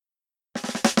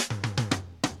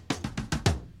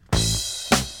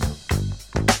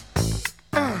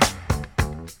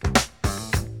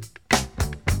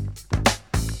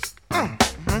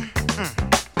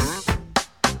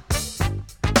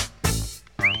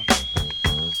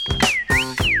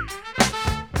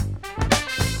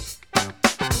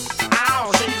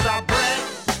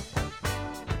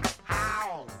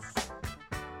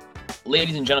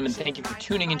Ladies and gentlemen, thank you for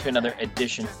tuning into another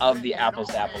edition of the Apples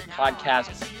to Apples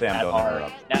podcast. Sam, don't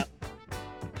interrupt.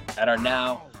 At our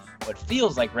now what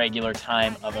feels like regular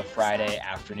time of a Friday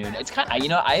afternoon. It's kind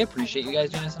of, I appreciate you guys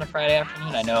doing this on a Friday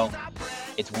afternoon. I know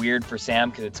it's weird for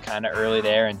Sam because it's kind of early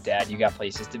there, and Dad, you got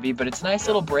places to be, but it's a nice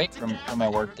little break from my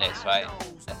work day. So I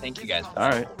thank you guys for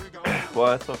that. All right. Well,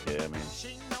 that's okay. I mean,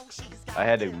 I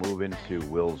had to move into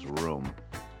Will's room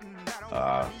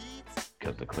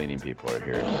because the cleaning people are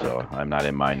here, so I'm not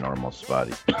in my normal spot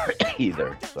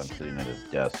either. So I'm sitting at his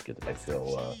desk. I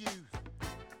feel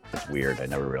it's weird. I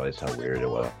never realized how weird it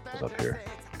was up here.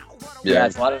 Yeah,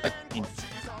 it's a lot of.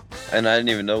 And I didn't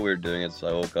even know we were doing it, so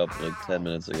I woke up like 10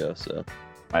 minutes ago. So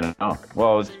I don't know.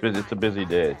 Well, it's busy. It's a busy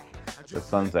day. The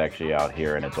sun's actually out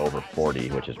here, and it's over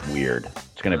 40, which is weird.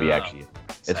 It's gonna be It's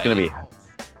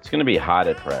gonna be hot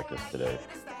at practice today.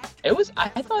 It was. I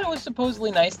thought it was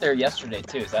supposedly nice there yesterday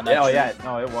too. Is that not true? Yeah.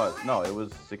 No, it was. No, it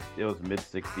was mid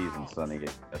 60s and sunny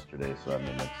yesterday. So I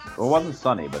mean, it wasn't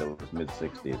sunny, but it was mid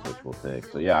 60s, which we'll take.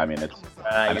 So yeah, I mean, it's.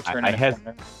 I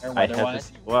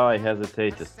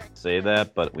hesitate to say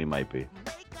that, but we might be.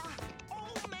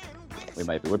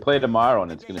 We play tomorrow,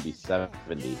 and it's going to be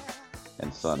 70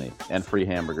 and sunny, and free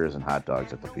hamburgers and hot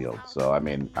dogs at the field. So I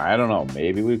mean, I don't know.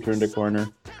 Maybe we've turned a corner.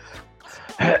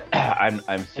 I'm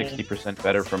 60%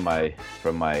 better from my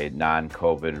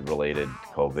non-COVID related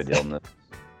COVID illness.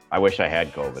 I wish I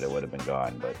had COVID; it would have been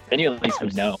gone. But then you at least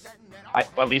would know.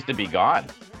 At least it'd be gone.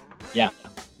 Yeah.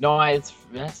 No,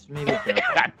 that's maybe.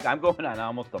 I'm going on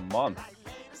almost a month.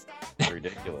 It's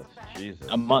ridiculous. Jesus.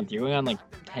 A month? You're going on like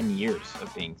 10 years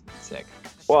of being sick.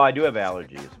 Well, I do have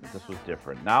allergies, but this was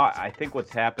different. Now, I think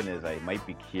what's happened is I might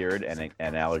be cured, and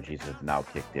allergies have now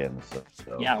kicked in. So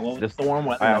yeah, well, this the warm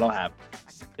weather that'll happen.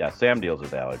 Yeah, Sam deals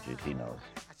with allergies. He knows.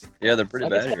 Yeah, they're pretty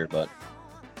bad here, but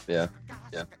yeah.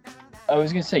 I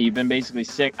was going to say, you've been basically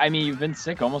sick. I mean, you've been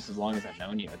sick almost as long as I've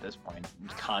known you at this point.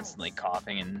 Constantly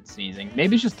coughing and sneezing.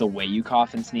 Maybe it's just the way you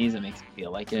cough and sneeze that makes it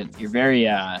feel like it. You're very...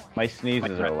 My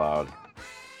sneezes are loud.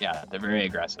 Yeah, they're very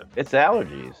aggressive. It's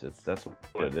allergies. That's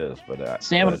what it is. But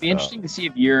Sam, it'd be interesting to see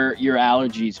if your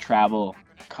allergies travel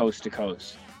coast to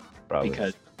coast. Probably.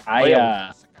 Because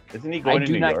isn't he going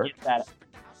to New York? Get that.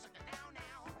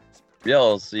 Yeah,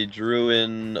 I'll see Drew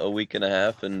in a week and a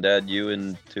half, and Dad, you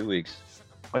in 2 weeks.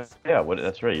 Yeah,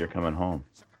 that's right. You're coming home.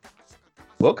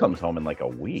 Will comes home in like a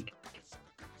week.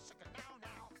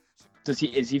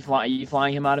 Are you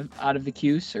flying him out of the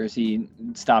Cuse, or is he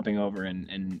stopping over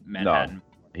in Manhattan? No,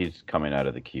 he's coming out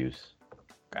of the Cuse.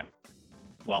 Okay.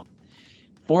 Well,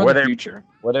 for the future,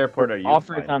 what airport are you?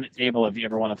 Offers on the table. If you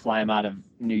ever want to fly him out of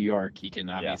New York, he can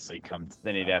obviously come.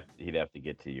 Then he'd have to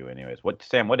get to you anyways.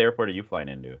 Sam? What airport are you flying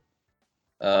into?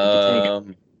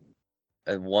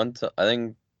 At one time, I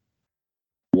think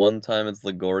one time it's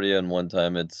LaGuardia, and one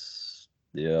time it's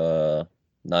the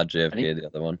not JFK, the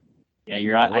other one. Yeah,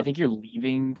 you're out. I think you're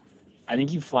leaving. I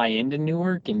think you fly into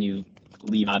Newark and you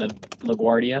leave out of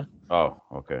LaGuardia. Oh,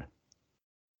 okay.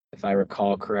 If I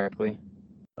recall correctly.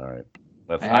 All right.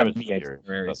 I have it here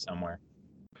somewhere.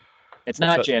 It's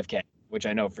not JFK, which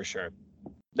I know for sure.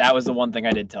 That was the one thing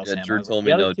I did tell Sam. Yeah, Drew told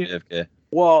me no JFK.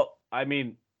 Well, I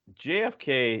mean,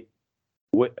 JFK,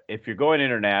 if you're going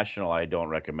international, I don't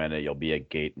recommend it. You'll be at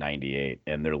gate 98,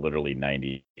 and they're literally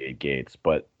 98 gates.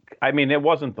 But, I mean, it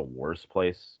wasn't the worst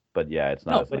place. But, yeah, it's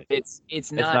not as nice.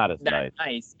 It's not as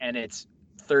nice, and it's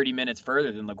 30 minutes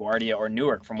further than LaGuardia or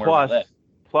Newark from where we live.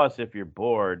 Plus, if you're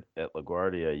bored at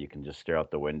LaGuardia, you can just stare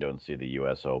out the window and see the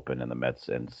U.S. Open and the Mets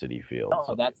and Citi Field.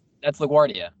 Oh, that's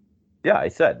LaGuardia. Yeah, I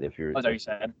said if you're. Oh, is that what you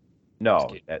said? No,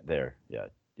 there. Yeah,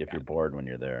 if you're bored when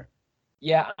you're there.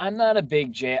 Yeah, I'm not a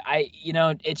big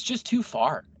it's just too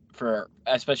far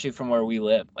especially from where we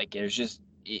live. Like, there's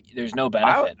no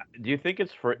benefit. Do you think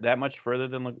it's that much further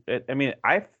than? I mean,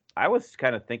 I was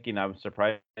kind of thinking. I'm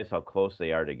surprised how close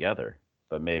they are together,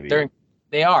 but maybe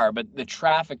they are. But the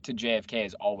traffic to JFK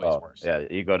is always worse. Yeah,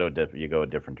 you go a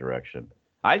different direction.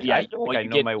 I feel like I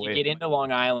know my way. You get into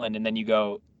Long Island, and then you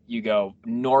go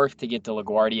north to get to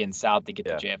LaGuardia and south to get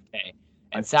to JFK.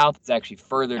 And south is actually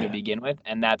further to begin with,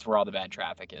 and that's where all the bad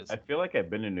traffic is. I feel like I've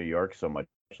been in New York so much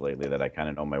lately that I kind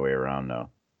of know my way around now.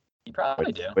 You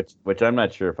probably do. Which I'm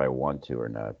not sure if I want to or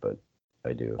not, but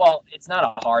I do. Well, it's not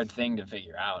a hard thing to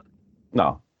figure out.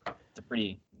 No. It's a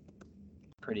pretty.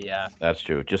 That's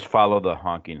true. Just follow the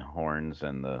honking horns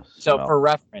and the. So for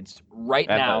reference, right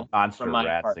and now, monster from my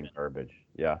rats apartment, and garbage.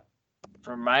 Yeah.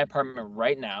 From my apartment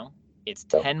right now, it's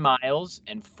 10 miles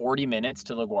and 40 minutes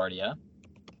to LaGuardia,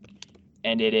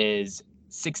 and it is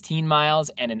 16 miles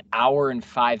and an hour and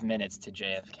 5 minutes to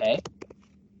JFK.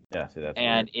 Yeah, see that's.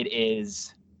 And weird. It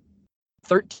is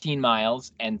 13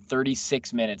 miles and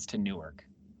 36 minutes to Newark.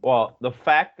 Well, the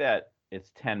fact that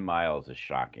it's 10 miles is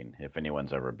shocking if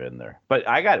anyone's ever been there. But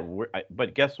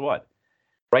but guess what?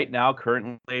 Right now,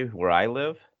 currently where I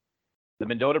live, the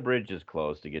Mendota Bridge is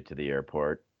closed to get to the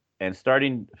airport. And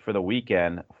starting for the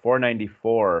weekend,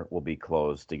 494 will be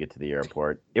closed to get to the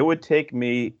airport. It would take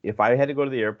me, if I had to go to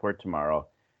the airport tomorrow,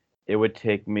 it would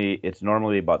take me, it's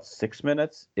normally about 6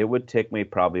 minutes. It would take me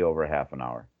probably over half an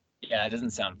hour. Yeah, it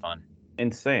doesn't sound fun.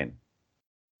 Insane.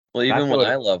 Well, even when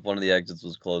I left, one of the exits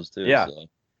was closed too. Yeah. So.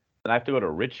 And I have to go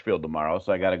to Richfield tomorrow,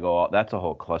 so I got to go. That's a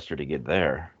whole cluster to get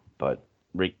there. But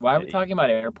why are we talking about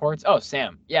airports? Oh,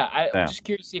 Sam. Yeah, I'm Sam. just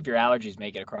curious to see if your allergies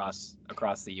make it across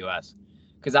the U.S.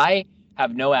 Because I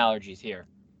have no allergies here,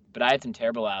 but I had some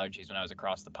terrible allergies when I was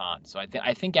across the pond. So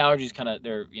I think allergies kind of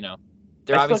they're I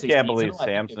obviously. Still can't believe seasonal.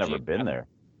 Sam's never been there.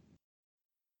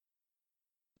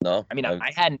 No, I mean,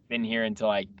 I hadn't been here until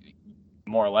I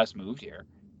more or less moved here.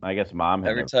 I guess Mom.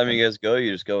 Every time you guys go,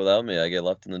 you just go without me. I get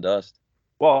left in the dust.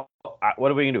 Well,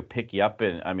 what are we gonna do? Pick you up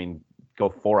go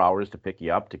 4 hours to pick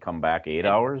you up to come back 8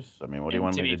 hours? I mean, what do you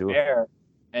want me to do?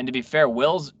 And to be fair,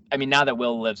 now that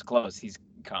Will lives close, he's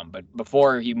come. But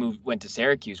before he went to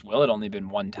Syracuse, Will had only been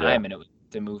one time, and it was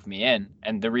to move me in.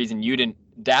 And the reason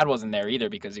Dad wasn't there either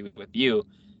because he was with you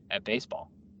at baseball.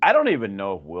 I don't even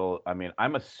know if Will. I mean,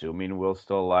 I'm assuming Will's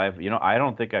still alive. I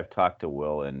don't think I've talked to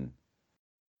Will in.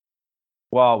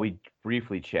 Well, we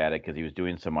briefly chatted because he was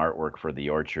doing some artwork for the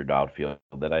Orchard outfield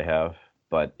that I have,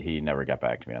 but he never got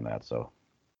back to me on that. So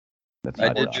I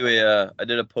did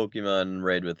a Pokemon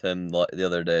raid with him the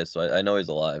other day, so I know he's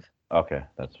alive. Okay,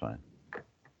 that's fine.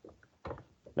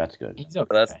 That's good. He's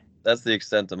okay. That's the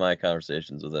extent of my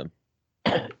conversations with him.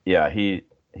 Yeah, he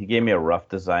gave me a rough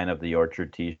design of the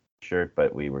Orchard T-shirt,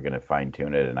 but we were gonna fine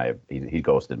tune it, and he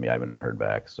ghosted me. I haven't heard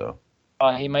back. So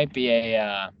he might be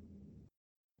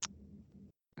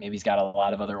maybe he's got a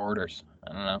lot of other orders.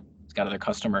 I don't know. He's got other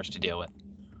customers to deal with.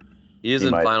 He is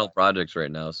in final projects right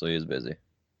now, so he's busy.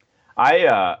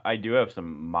 I do have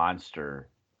some monster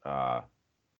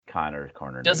Connor's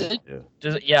Corner. Does it?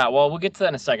 Yeah. Well, we'll get to that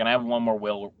in a second. I have one more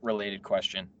Will-related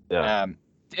question. Yeah.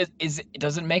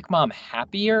 Does it make Mom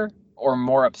happier or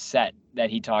more upset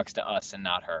that he talks to us and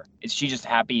not her? Is she just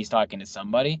happy he's talking to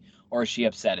somebody, or is she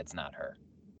upset it's not her?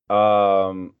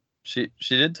 She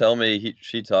did tell me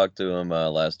she talked to him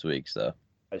last week. So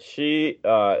she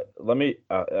well,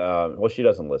 she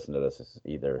doesn't listen to this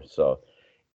either. So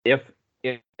if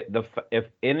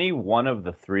any one of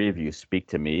the three of you speak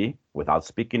to me without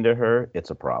speaking to her, it's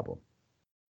a problem.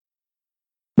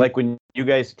 Like when you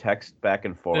guys text back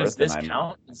and forth. Does this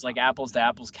count? It's like apples to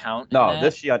apples count. No,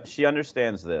 she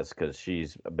understands this because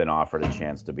she's been offered a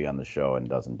chance to be on the show and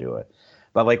doesn't do it.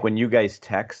 But like when you guys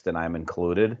text and I'm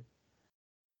included,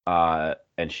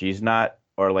 and she's not,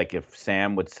 or like if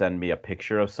Sam would send me a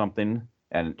picture of something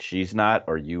and she's not,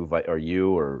 or you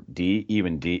or D,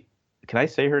 even D. Can I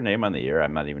say her name on the air?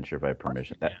 I'm not even sure if I have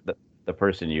permission. The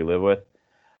person you live with,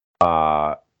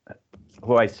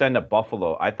 who I send a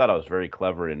Buffalo. I thought I was very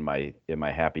clever in my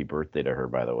happy birthday to her.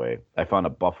 By the way, I found a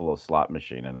Buffalo slot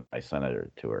machine and I sent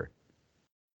it to her.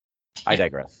 I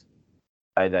digress.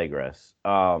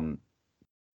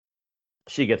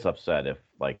 She gets upset if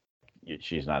like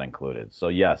she's not included. So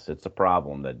yes, it's a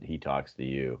problem that he talks to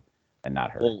you and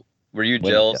not her. Well, were you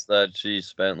jealous that she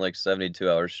spent like 72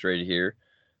 hours straight here?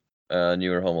 And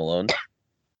you were home alone?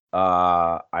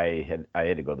 I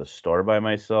had to go to the store by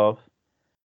myself.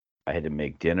 I had to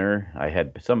make dinner. I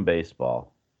had some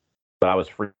baseball, but I was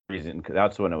freezing.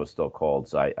 That's when it was still cold.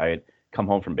 So I had come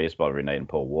home from baseball every night and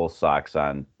put wool socks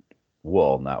on.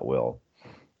 Wool, not Will.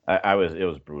 It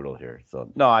was brutal here.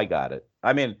 So no, I got it.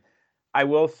 I mean, I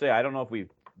will say, I don't know if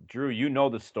Drew, you know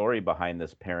the story behind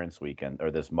this parents' weekend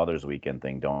or this mother's weekend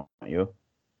thing, don't you?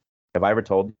 Have I ever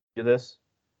told you this?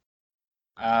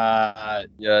 Yeah,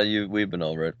 we've been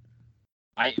over it.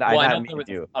 I know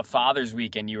there was a Father's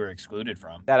weekend you were excluded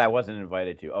from. That I wasn't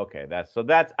invited to. Okay, I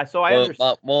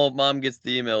understand. Mom gets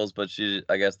the emails, but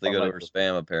I guess they go to her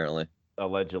spam apparently.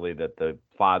 Allegedly that the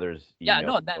father's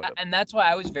and that's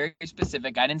why I was very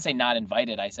specific. I didn't say not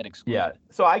invited. I said excluded. Yeah,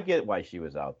 so I get why she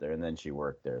was out there, and then she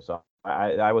worked there, so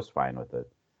I was fine with it.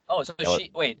 Oh, so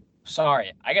wait,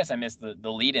 sorry, I guess I missed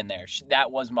the lead in there. That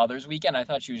was Mother's weekend. I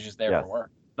thought she was just there for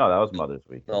work. No, that was Mother's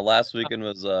weekend. No, last weekend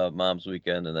was Mom's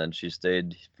weekend, and then she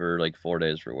stayed for like 4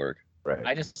 days for work. Right.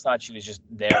 I just thought she was just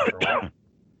there for work.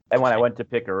 And when I went to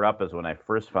pick her up is when I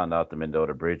first found out the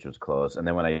Mendota Bridge was closed. And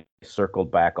then when I circled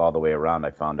back all the way around,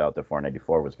 I found out the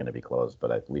 494 was going to be closed,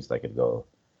 but at least I could go.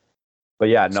 But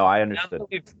yeah, no, I understood. Now that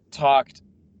we've talked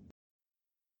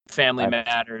Family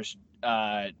Matters,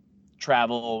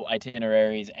 travel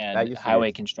itineraries That and used to be a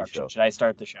highway TV construction. show. Should I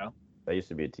start the show? That used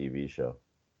to be a TV show.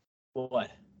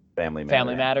 What? Family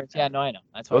Family Matters. Matters? Yeah, no, I know.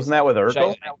 That's why I Wasn't said that with it. Should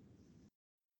Urkel?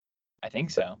 I think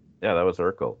so. Yeah, that was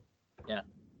Urkel. Yeah.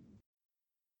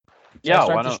 Yeah,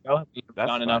 Should I why start the don't? show? We've That's gone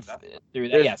fine. enough through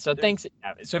that. There's- Yeah. So thanks.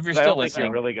 So if you're I still don't think listening,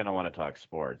 you're really gonna want to talk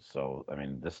sports. So I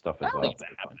mean, this stuff is I don't all. think it's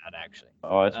that bad actually.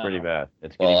 Oh, it's pretty bad.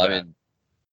 It's getting Well, I bad. mean,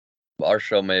 our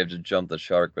show may have just jumped the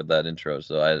shark with that intro,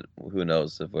 so who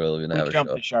knows if we'll even have We a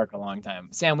jumped show. the shark a long time.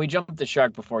 Sam, we jumped the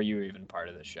shark before you were even part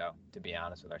of the show. To be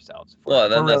honest with ourselves. Well,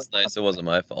 then For that's real. nice. It wasn't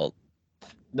my fault.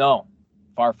 No,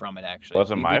 far from it actually.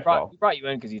 Wasn't We my fault. We brought you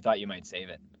in because you thought you might save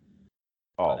it.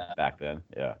 Oh, back then,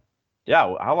 yeah.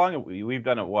 Yeah, how long have we've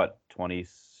done it? What,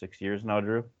 26 years now,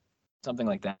 Drew? Something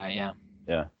like that. Yeah.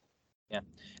 Yeah. Yeah.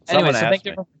 Someone Anyway, so thank asked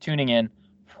you me. for tuning in.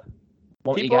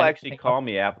 Well, you People got actually anything call else?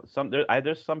 me Apple.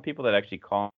 There's some people that actually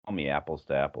call me apples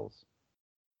to apples.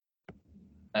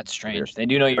 That's strange. They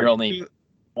do know you're Are you only too-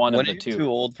 one when of are the you two. too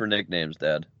old for nicknames,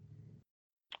 Dad?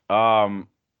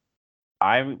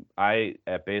 I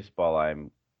at baseball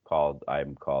I'm called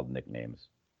nicknames.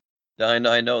 I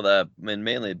know that, I mean,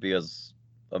 mainly because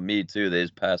of me too. They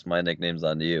just passed my nicknames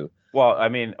on to you. Well, I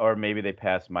mean, or maybe they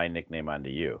passed my nickname on to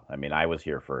you. I mean, I was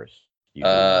here first. You do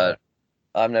know that.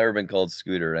 I've never been called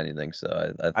Scooter or anything, so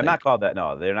I think, I'm not called that.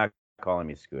 No, they're not calling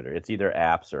me Scooter. It's either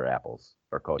Apps or Apples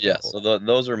or Coach Yeah, Apples. so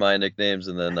those are my nicknames,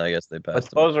 and then I guess they But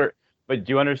passed them. those are. But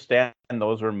do you understand?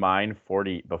 Those were mine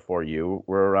 40 before you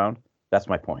were around. That's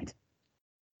my point.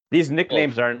 These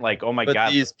nicknames aren't like, oh my But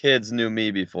god. these kids knew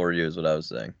me before you, is what I was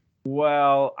saying.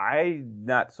 Well, I'm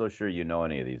not so sure you know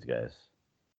any of these guys.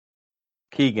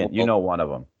 Keegan, you know one of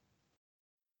them.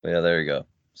 Yeah, there you go.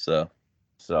 So,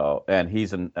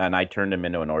 and I turned him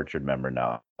into an Orchard member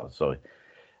now. So,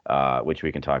 which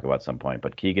we can talk about some point.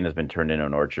 But Keegan has been turned into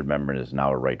an Orchard member and is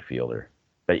now a right fielder.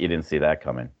 Bet you didn't see that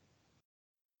coming.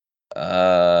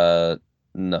 No.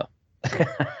 Well,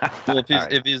 All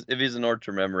right. if he's an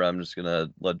Orchard member, I'm just gonna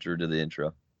let Drew do the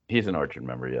intro. He's an Orchard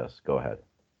member, yes. Go ahead.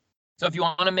 So if you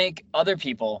want to make other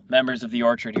people members of the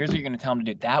Orchard, here's what you're going to tell them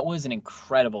to do. That was an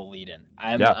incredible lead-in.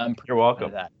 I'm You're proud of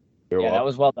welcome. that. You're That welcome.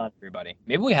 was well done, everybody.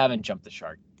 Maybe we haven't jumped the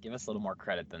shark. Give us a little more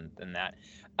credit than that.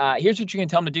 Here's what you're going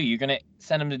to tell them to do. You're going to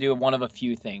send them to do one of a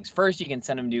few things. First, you can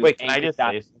send them to do. Wait, can I just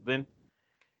say something?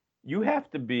 You have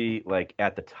to be like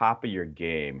at the top of your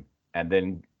game and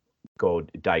then go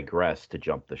digress to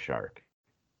jump the shark.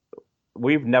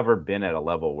 We've never been at a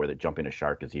level where the jumping a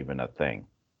shark is even a thing.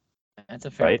 That's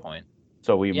a fair right? point.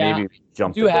 So we maybe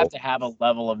jump. You do have to have a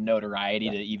level of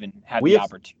notoriety to even have We the have-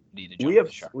 opportunity to jump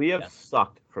the shark. We have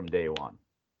sucked from day one.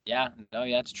 Yeah, no,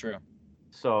 yeah, that's true.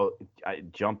 So I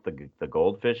jumped the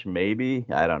goldfish, maybe,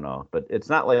 I don't know, but it's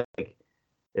not like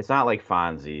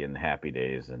Fonzie and Happy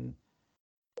Days and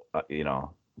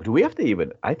Do we have to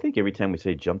even? I think every time we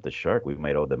say jump the shark, we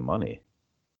might owe them money. Is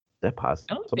that possible?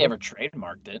 I don't think they ever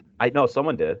trademarked it. I know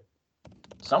someone did.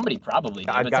 Somebody probably did.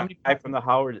 A But guy somebody from the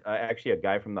Howard, actually a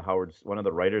guy from the Howard, one of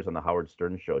the writers on the Howard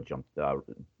Stern show trademarked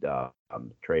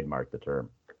the term.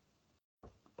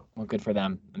 Well, good for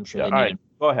them. I'm sure Yeah, they all need right, it.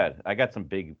 go ahead. I got some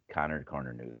big Connor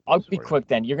Corner news. I'll be for you. quick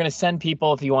then. You're going to send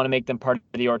people, if you want to make them part of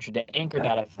the Orchard, to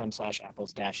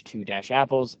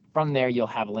anchor.fm/apples-2-apples. From there, you'll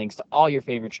have links to all your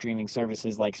favorite streaming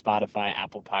services like Spotify,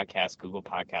 Apple Podcasts, Google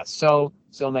Podcasts, so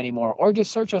many more. Or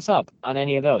just search us up on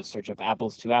any of those. Search up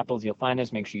Apples to Apples. You'll find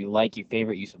us. Make sure you like, you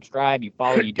favorite, you subscribe, you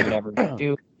follow, you do whatever you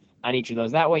do on each of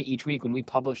those. That way, each week when we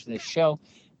publish this show,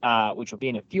 which will be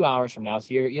in a few hours from now, so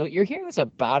you're hearing this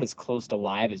about as close to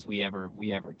live as we ever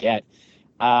get.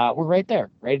 We're right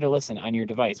there, ready to listen on your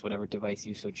device, whatever device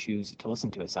you so choose to listen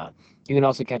to us on. You can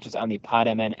also catch us on the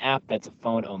PodMN app. That's a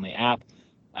phone-only app.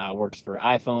 Works for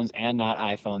iPhones and not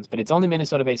iPhones, but it's only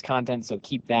Minnesota-based content, so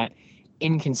keep that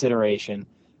in consideration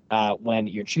when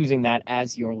you're choosing that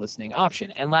as your listening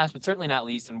option. And last but certainly not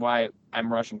least, and why I'm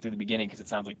rushing through the beginning, because it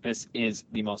sounds like this is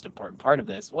the most important part of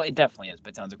this. Well, it definitely is,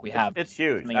 but it sounds like we have. It's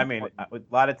huge. something I mean, important.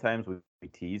 a lot of times we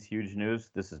tease huge news.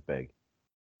 This is big.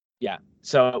 Yeah.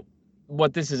 So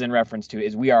what this is in reference to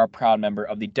is we are a proud member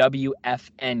of the WFNU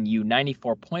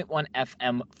 94.1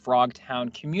 FM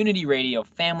Frogtown Community Radio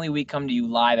family. We come to you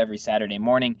live every Saturday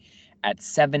morning at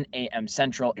 7 a.m.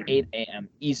 Central, 8 a.m.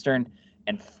 Eastern,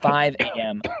 and 5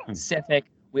 a.m. Pacific.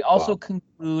 We also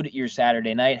conclude your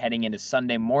Saturday night heading into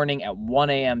Sunday morning at 1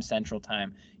 a.m. Central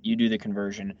Time. You do the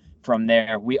conversion from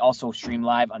there. We also stream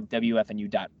live on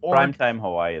WFNU.org. Primetime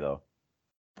Hawaii, though.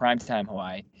 Primetime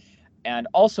Hawaii. And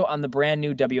also on the brand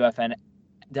new WFNU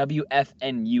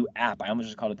app. I almost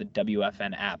just called it the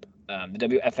WFN app. The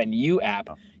WFNU app.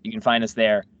 You can find us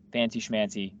there. Fancy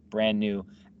schmancy, brand new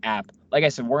app. Like I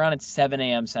said, we're on at 7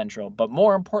 a.m. Central, but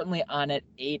more importantly, on at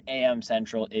 8 a.m.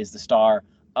 Central is the star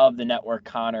of the network,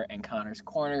 Connor and Connor's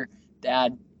Corner.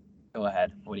 Dad, go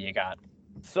ahead. What do you got?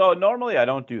 So normally I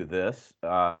don't do this.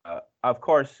 Of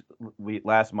course,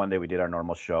 last Monday we did our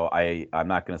normal show. I'm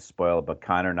not going to spoil it, but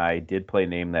Connor and I did play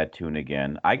Name That Tune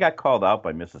again. I got called out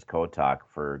by Mrs. Kotak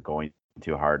for going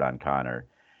too hard on Connor.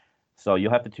 So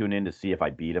you'll have to tune in to see if I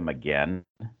beat him again.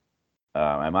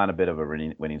 I'm on a bit of a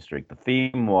winning streak. The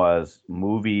theme was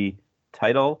movie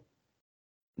title,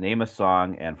 name a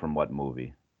song, and from what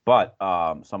movie. But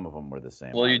some of them were the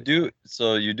same. Well,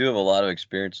 obviously. you do have a lot of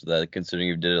experience with that, considering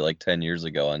you did it like 10 years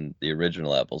ago on the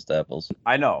original Apples to Apples.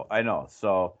 I know.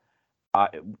 So,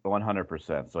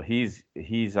 100%. So he's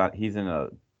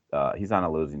on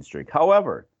a losing streak.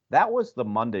 However, that was the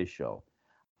Monday show.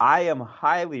 I am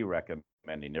highly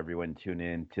recommending everyone tune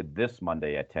in to this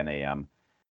Monday at 10 a.m.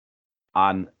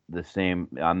 on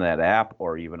that app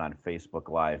or even on Facebook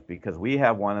Live, because we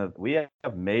have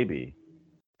maybe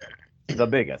the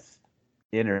biggest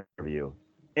interview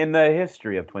in the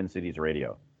history of Twin Cities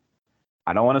Radio.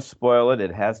 I don't want to spoil it.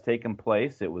 It has taken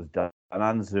place. It was done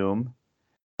on Zoom.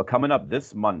 But coming up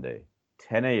this Monday,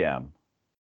 10 a.m.,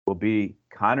 will be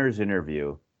Connor's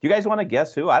interview. Do you guys want to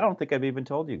guess who? I don't think I've even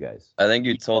told you guys. I think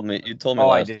you told me Oh,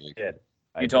 last I week. did.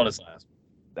 You told us last.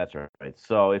 That's right.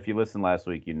 So if you listened last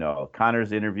week, you know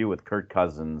Connor's interview with Kirk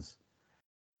Cousins.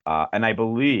 And I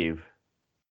believe,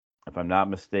 if I'm not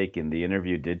mistaken, the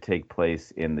interview did take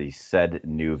place in the said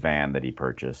new van that he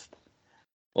purchased.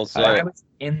 Well, so I was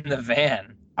in the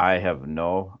van. I have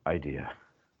no idea.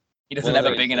 He doesn't Well,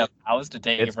 have a big enough house to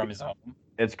take it it's- from his home.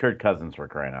 It's Kirk Cousins, for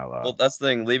crying out loud. well, that's the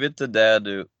thing. Leave it to Dad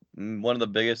to one of the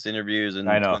biggest interviews in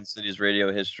I know. Twin Cities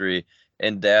radio history,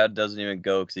 and Dad doesn't even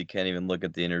go because he can't even look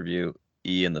at the interview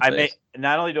in the I face.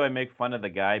 not only do I make fun of the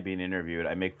guy being interviewed,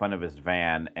 I make fun of his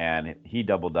van, and he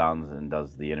double downs and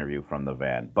does the interview from the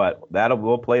van. But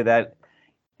we'll play that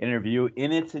interview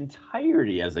in its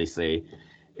entirety, as they say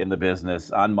in the business,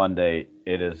 on Monday.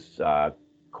 It is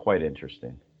quite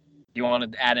interesting. Do you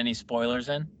want to add any spoilers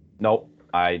in? Nope.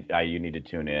 You need to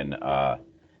tune in.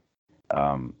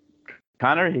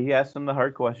 Connor, he asked him the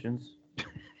hard questions.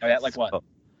 Oh, yeah, like what?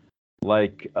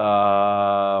 Like,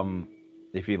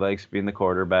 if he likes being the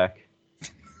quarterback.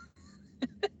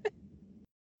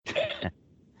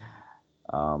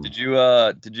 Did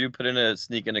you put in a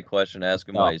sneak in a question, ask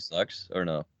him No. why he sucks, or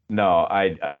no? No,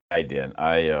 I didn't.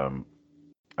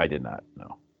 I did not.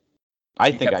 No. I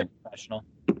You think kept it professional.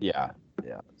 yeah.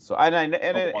 So and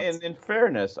in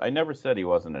fairness, I never said he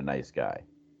wasn't a nice guy.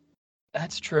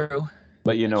 That's true.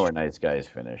 But you know where nice guys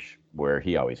finish, where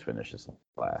he always finishes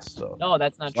last. So No,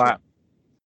 that's not true. Wow.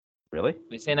 Really?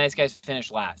 They say nice guys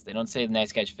finish last. They don't say the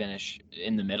nice guys finish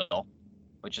in the middle,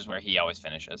 which is where he always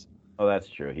finishes. Oh, that's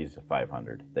true. He's a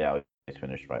 500. They always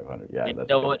finish 500. Yeah, that's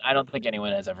No, good. I don't think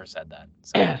anyone has ever said that.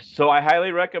 So. So I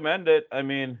highly recommend it. I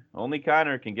mean, only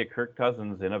Connor can get Kirk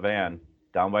Cousins in a van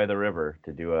down by the river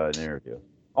to do an interview.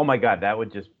 Oh my God, that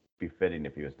would just be fitting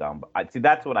if he was down. See,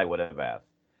 that's what I would have asked.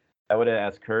 I would have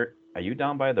asked Kurt, "Are you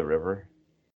down by the river?"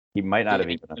 He might not have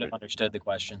He even would have understood. understood the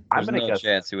question. I'm There's gonna no guess.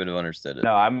 chance he would have understood it.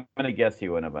 No, I'm gonna guess he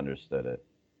wouldn't have understood it.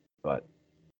 But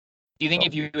Do you think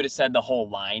if you would have said the whole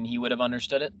line, he would have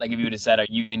understood it? Like if you would have said, "Are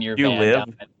you in your You van live?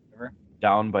 down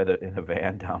by the river?" in a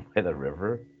van down by the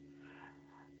river.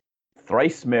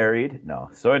 Thrice married. No.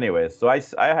 So anyways, so I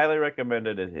highly recommend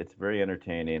it. It's very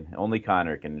entertaining. Only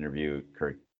Connor can interview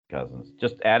Kirk Cousins.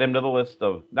 Just add him to the list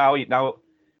of now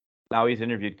he's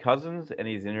interviewed Cousins and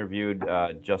he's interviewed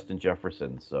Justin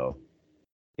Jefferson. So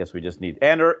guess we just need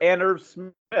and Irv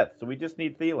Smith. So we just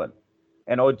need Thielen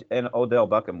and Odell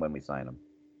Beckham when we sign him.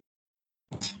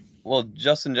 Well,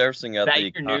 Justin Jefferson got Is that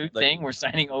the your new thing? We're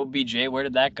signing OBJ. Where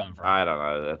did that come from? I don't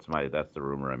know. That's the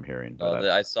rumor I'm hearing. But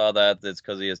I saw that. That's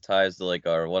because he has ties to like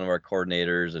one of our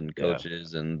coordinators and Yeah.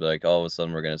 coaches, and like all of a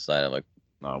sudden we're gonna sign him. Like,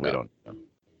 no, we don't.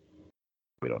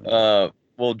 We don't.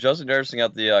 well, Justin Jefferson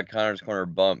got the Connor's Corner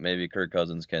bump. Maybe Kirk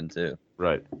Cousins can too.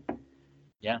 Right.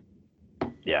 Yeah.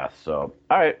 Yeah. So,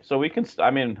 all right. So we can.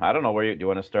 I mean, I don't know where do you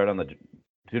want to start on the?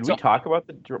 Did we talk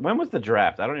about when was the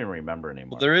draft? I don't even remember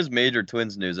anymore. Well, there is major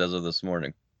Twins news as of this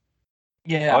morning.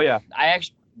 Yeah. Oh yeah.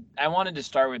 I wanted to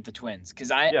start with the Twins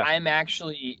because I'm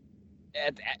actually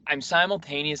I'm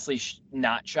simultaneously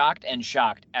not shocked and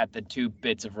shocked at the two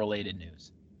bits of related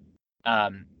news.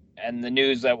 And the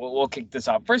news that we'll kick this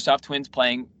off. First off, Twins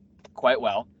playing quite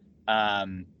well.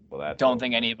 Well, Don't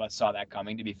think any of us saw that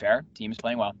coming. To be fair, team's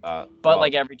playing well. But But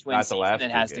like every Twins the season, last it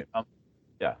two has to games. come.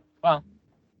 Yeah. Well,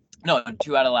 no,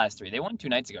 2 out of the last 3. They won 2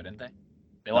 nights ago, didn't they?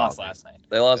 They lost last night.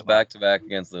 They lost back to back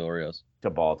against the Orioles. to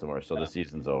Baltimore, so the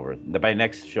season's over. By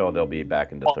next show, they'll be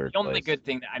back into third The only place. good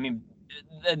thing, I mean,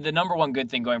 the number one good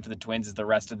thing going for the Twins is the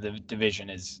rest of the division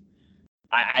is.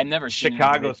 I've never seen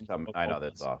Chicago's coming. I know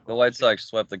that's awful. The White Sox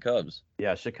swept the Cubs.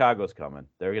 Yeah, Chicago's coming.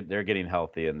 They're getting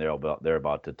healthy, and they're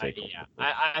about to take.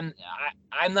 I'm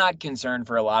not concerned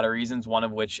for a lot of reasons. One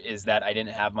of which is that I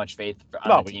didn't have much faith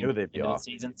on the team knew they'd be into the off.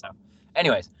 season. So,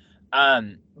 anyways,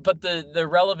 but the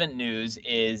relevant news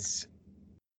is,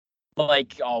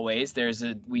 like always,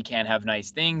 we can't have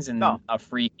nice things, and a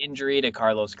freak injury to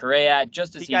Carlos Correa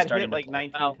just as he got started hit like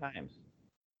 19 times.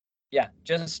 Yeah,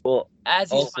 just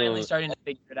as he's finally starting to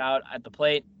figure it out at the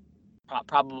plate,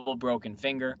 probable broken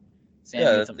finger. Sam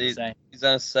had something to say. He's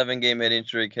on a 7-game hitting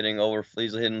streak, he's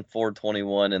hitting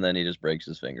 421, and then he just breaks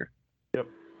his finger. Yep.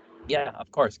 Yeah,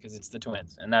 of course, because it's the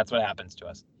Twins, and that's what happens to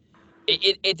us.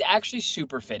 It's actually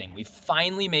super fitting. We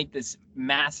finally make this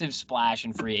massive splash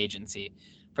in free agency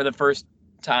for the first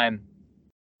time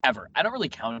ever. I don't really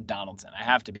count Donaldson, I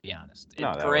have to be honest.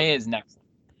 Correa is next.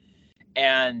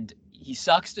 And he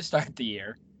sucks to start the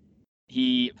year.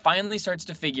 He finally starts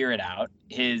to figure it out.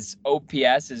 His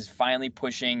OPS is finally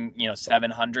pushing,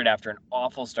 700 after an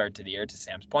awful start to the year. To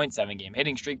Sam's point, 7-game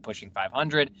hitting streak, pushing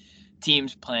 500.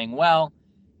 Team's playing well.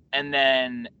 And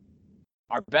then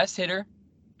our best hitter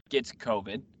gets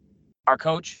COVID. Our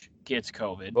coach gets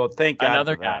COVID. Well, thank God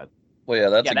another for guy. that. Well, yeah,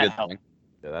 that's a good thing.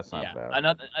 Yeah, that's not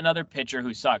bad. Another pitcher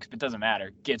who sucks, but doesn't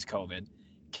matter, gets COVID.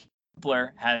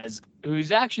 Kepler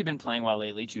who's actually been playing well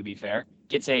lately, to be fair,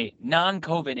 gets a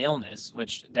non-COVID illness,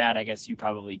 which, Dad, I guess you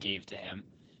probably gave to him.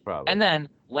 Probably. And then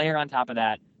layer on top of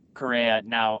that, Correa,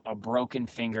 now a broken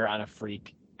finger on a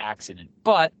freak accident.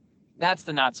 But that's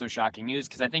the not so shocking news,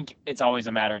 because I think it's always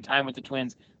a matter of time with the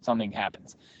Twins. Something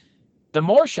happens. The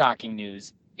more shocking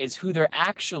news is who they're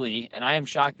actually, and I am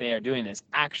shocked they are doing this,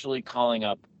 actually calling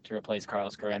up to replace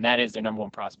Carlos Correa, and that is their number one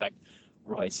prospect,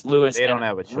 Royce Lewis. They don't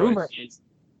have a choice. Rumor is,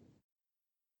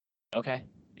 okay,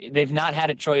 they've not had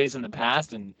a choice in the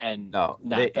past, and not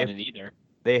done it either.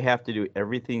 They have to do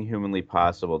everything humanly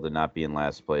possible to not be in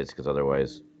last place, because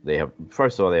otherwise they have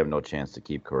no chance to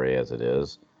keep Correa as it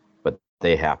is. But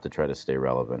they have to try to stay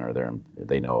relevant, or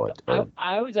they know it.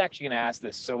 I was actually going to ask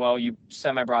this, so while you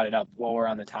semi brought it up while we're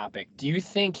on the topic, do you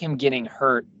think him getting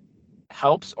hurt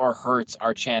helps or hurts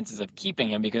our chances of keeping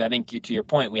him? Because I think, to your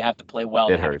point, we have to play well.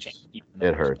 It hurts.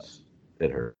 It hurts.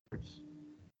 It hurts.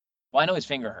 Well, I know his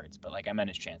finger hurts, but I meant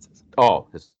his chances. Oh,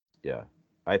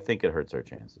 I think it hurts our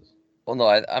chances. Well, no,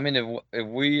 I mean, if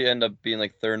we end up being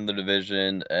third in the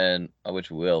division, and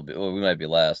which we will be, we might be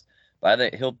last, but I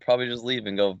think he'll probably just leave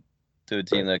and go to a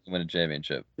team that can win a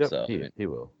championship. Yep, so he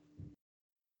will.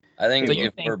 I think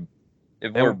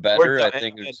if we're better, I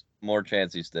think there's more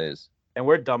chance he stays. And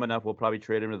we're dumb enough, we'll probably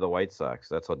trade him to the White Sox.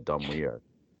 That's how dumb we are.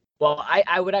 Well,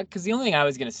 I would, because the only thing I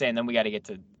was going to say, and then we got to get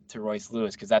to Royce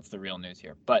Lewis, because that's the real news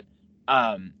here. But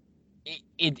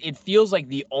it feels like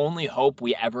the only hope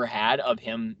we ever had of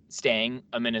him staying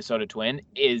a Minnesota Twin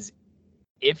is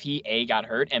if he, A, got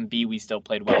hurt, and B, we still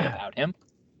played well without him,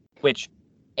 which,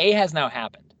 A, has now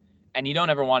happened. And you don't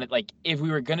ever want it, if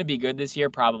we were going to be good this year,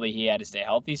 probably he had to stay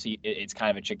healthy, so it's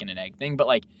kind of a chicken and egg thing.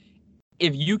 But,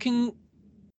 if you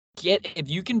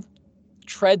can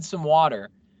tread some water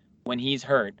when he's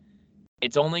hurt,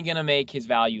 it's only going to make his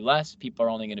value less. People are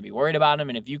only going to be worried about him.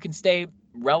 And if you can stay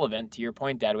relevant, to your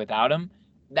point, Dad, without him,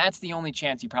 that's the only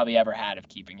chance you probably ever had of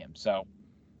keeping him. So,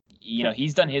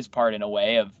 he's done his part in a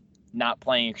way of not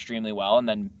playing extremely well and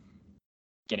then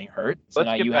getting hurt. So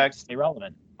now you have to stay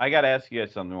relevant. I got to ask you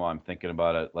guys something while I'm thinking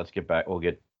about it. Let's get back. We'll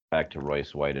get back to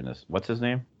Royce White and what's his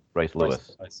name? Royce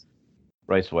Lewis.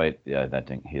 Royce White. Yeah, that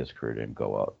thing, his career didn't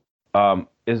go out.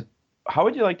 How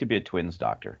would you like to be a Twins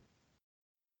doctor?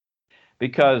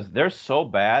 Because they're so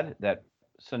bad that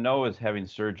Sano is having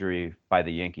surgery by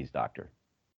the Yankees doctor.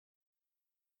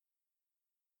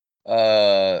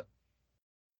 I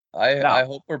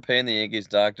hope we're paying the Yankees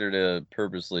doctor to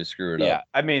purposely screw it up. Yeah,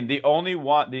 I mean the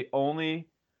only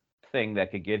thing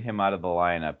that could get him out of the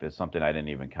lineup is something I didn't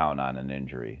even count on, an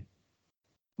injury.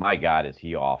 My God, is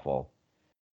he awful?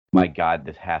 My God,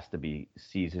 this has to be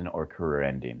season or career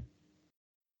ending,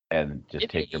 and just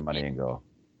take your money and go.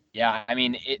 Yeah, I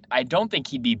mean, I don't think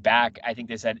he'd be back. I think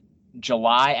they said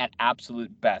July at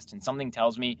absolute best, and something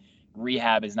tells me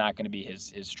rehab is not going to be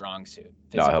his strong suit.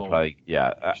 No, he'll probably,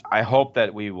 I hope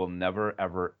that we will never,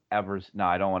 ever, ever. No,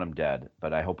 I don't want him dead,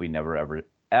 but I hope we never, ever,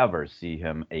 ever see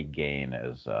him again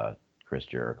as Chris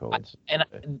Jericho.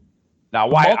 Now,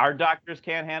 why our doctors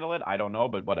can't handle it, I don't know,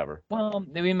 but whatever. Well,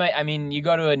 we might. I mean, you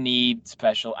go to a knee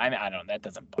special. I mean, I don't know. That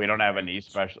doesn't. We don't have a knee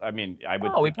special. I mean, I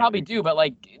would. Oh, we probably do, but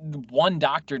like one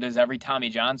doctor does every Tommy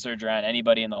John surgery on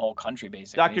anybody in the whole country,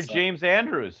 basically. Dr. James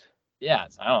Andrews. Yeah,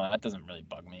 I don't know. That doesn't really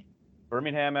bug me.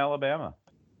 Birmingham, Alabama.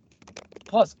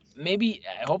 Plus, maybe,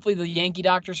 hopefully, the Yankee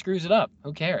doctor screws it up.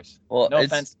 Who cares? Well, no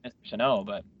offense to Mr. Sano,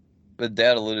 but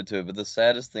Dad alluded to it. But the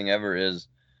saddest thing ever is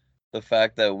the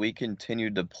fact that we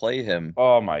continued to play him.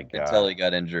 Oh my God! Until he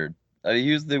got injured. I mean,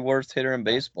 he was the worst hitter in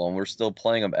baseball, and we're still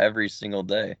playing him every single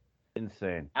day.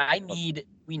 Insane.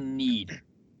 We need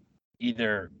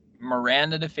either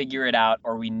Miranda to figure it out,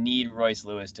 or we need Royce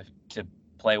Lewis to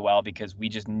play well, because we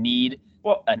just need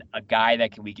a guy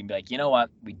that we can be like, you know what,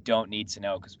 we don't need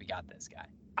Sano because we got this guy.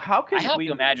 How can I have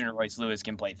to imagine Royce Lewis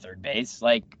can play third base?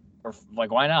 Like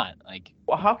why not? Like,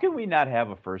 well, how can we not have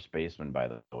a first baseman, by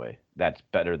the way? That's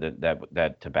better than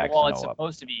that to back Sano up.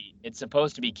 It's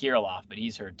supposed to be Kirilloff, but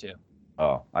he's hurt too.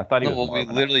 Oh, I thought he was. Well, we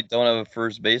literally don't have a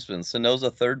first baseman. Sano's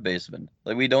a third baseman.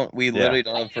 Like we literally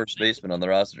don't have a first baseman on the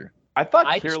roster. I thought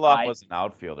Kirilloff was an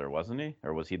outfielder, wasn't he?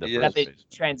 Or was he the first baseman?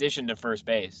 They transitioned to first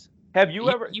base. Have you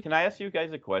ever? Can I ask you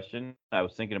guys a question? I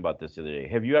was thinking about this the other day.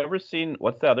 Have you ever seen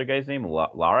what's the other guy's name?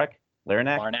 Larnach.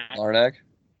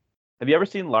 Have you ever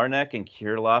seen Larnach and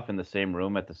Kirilloff in the same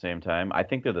room at the same time? I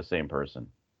think they're the same person.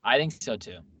 I think so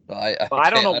too. I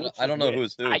don't know. I don't know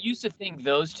who's who. I used to think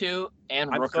those two and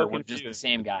Rooker were just the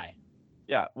same guy.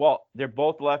 Yeah, well, they're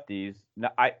both lefties.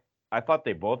 Now, I thought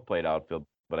they both played outfield,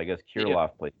 but I guess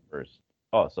Kirilloff played first.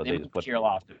 Oh, so they just put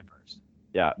Kirilloff to first.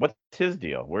 Yeah, what's his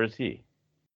deal? Where is he?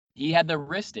 He had the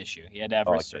wrist issue. He had to have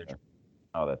wrist surgery.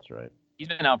 Oh, that's right. He's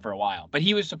been out for a while, but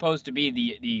he was supposed to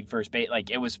be the first base. Like,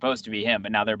 it was supposed to be him,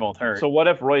 but now they're both hurt. So what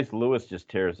if Royce Lewis just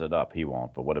tears it up? He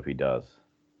won't, but what if he does?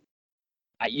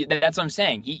 That's what I'm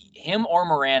saying. Him or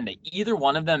Miranda, either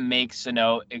one of them makes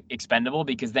Sano expendable,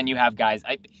 because then you have guys.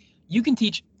 You can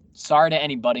teach. Sorry to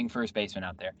any budding first baseman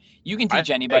out there. You can teach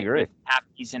anybody with half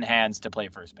decent hands to play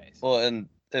first base. Well, and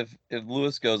if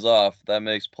Lewis goes off, that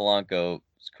makes Polanco's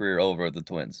career over at the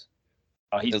Twins.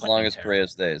 Oh, as long as Correa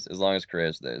stays. As long as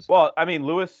Correa stays. Well, I mean,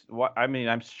 Lewis.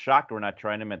 I'm shocked we're not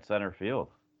trying him at center field.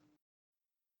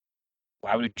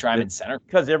 Why would we try him in center?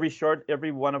 Because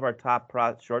every one of our top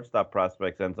shortstop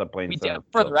prospects ends up playing center.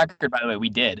 For the record, by the way, we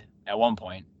did at one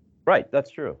point. Right, that's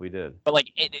true. We did. But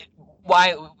like,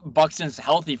 why Buxton's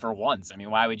healthy for once? I mean,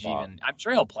 why would you even? I'm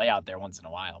sure he'll play out there once in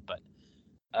a while, but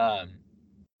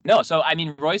no. So I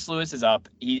mean, Royce Lewis is up.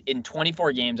 In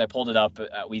 24 games, I pulled it up.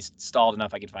 We stalled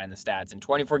enough I could find the stats. In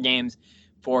 24 games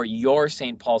for your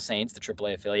St. Paul Saints, the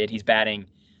AAA affiliate, he's batting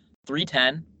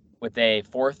 .310 with a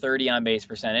 .430 on base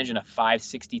percentage and a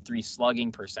 .563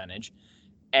 slugging percentage.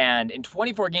 And in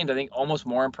 24 games, I think almost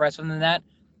more impressive than that,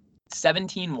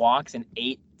 17 walks and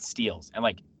 8 steals. And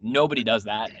like, nobody does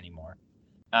that anymore.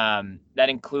 That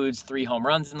includes 3 home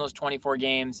runs in those 24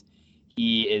 games.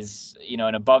 He is,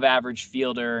 an above average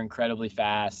fielder, incredibly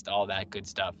fast, all that good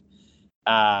stuff.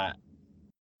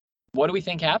 What do we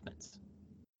think happens?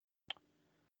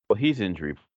 Well, he's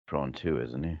injury prone too,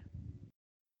 isn't he?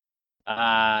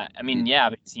 I mean, yeah,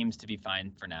 but it seems to be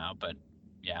fine for now, but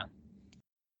yeah.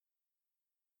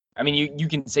 I mean, you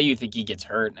can say you think he gets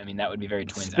hurt. I mean, that would be very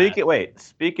Twins.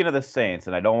 Speaking of the Saints,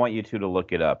 and I don't want you two to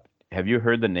look it up. Have you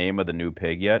heard the name of the new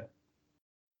pig yet?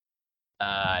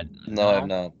 No, I've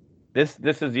not. This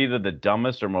is either the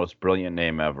dumbest or most brilliant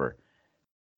name ever.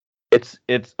 It's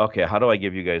okay. How do I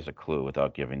give you guys a clue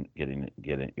without getting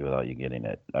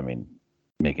it? I mean,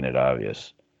 making it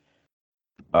obvious.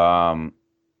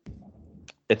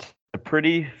 It's a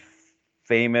pretty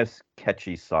famous,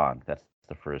 catchy song. That's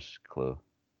the first clue.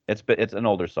 It's an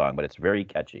older song, but it's very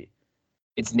catchy.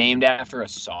 It's named after a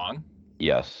song?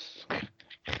 Yes.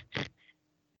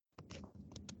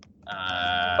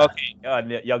 Okay.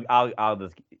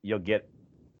 You'll get.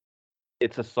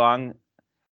 It's a song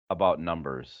about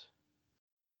numbers.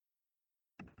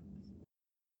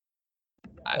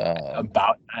 I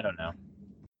don't know.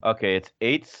 Okay, it's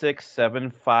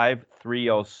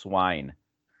 86753 swine.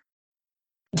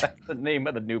 That's the name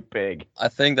of the new pig. I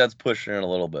think that's pushing it a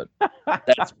little bit.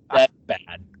 That's bad.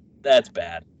 That's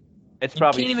bad. It's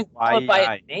probably can't even qualify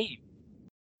a name.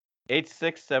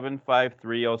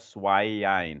 86753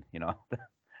 swine.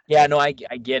 Yeah, no, I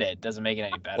get it. It doesn't make it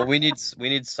any better. Well, we need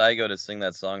Saigo to sing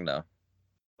that song now.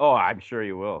 Oh, I'm sure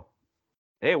you will.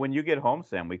 Hey, when you get home,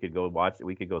 Sam, we could go watch it.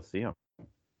 We could go see him.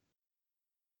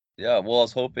 Yeah, well, I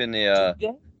was hoping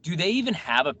Do they even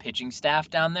have a pitching staff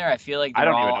down there? I feel like I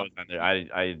don't even know what's down there.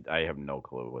 I have no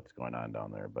clue what's going on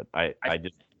down there, but I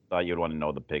just thought you'd want to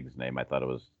know the pig's name. I thought it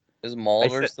was. Is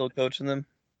Mulliver still coaching them?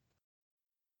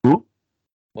 Who?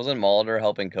 Wasn't Molitor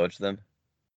helping coach them?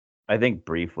 I think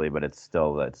briefly, but it's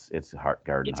still it's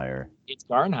Gardenhire. It's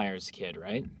Gardenhire's kid,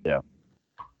 right? Yeah.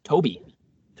 Toby.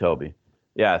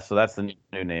 Yeah, so that's the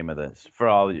new name of this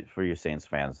for your Saints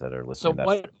fans that are listening.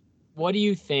 So what do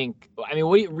you think? I mean,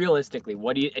 realistically,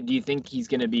 do you think he's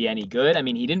going to be any good? I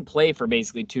mean, he didn't play for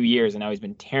basically 2 years, and now he's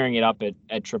been tearing it up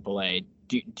at AAA.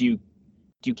 Do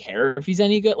you care if he's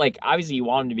any good? Like, obviously, you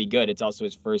want him to be good. It's also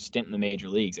his first stint in the major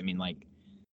leagues. I mean, like,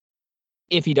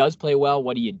 if he does play well,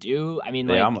 what do you do? I mean,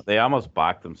 they almost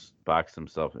box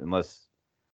themselves unless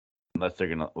they're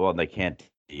gonna. Well, they can't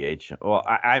DH. Well,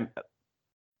 I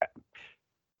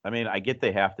mean, I get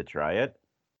they have to try it.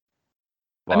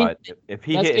 But I mean, if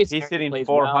he's hitting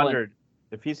 400,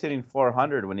 if he's hitting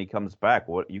 400 when he comes back,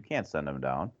 you can't send him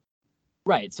down.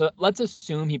 Right. So let's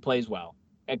assume he plays well,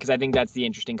 because I think that's the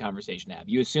interesting conversation to have.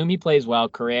 You assume he plays well.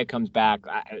 Correa comes back.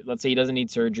 Let's say he doesn't need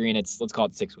surgery, and let's call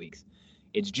it 6 weeks.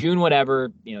 It's June,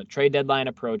 whatever. Trade deadline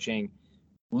approaching.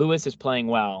 Lewis is playing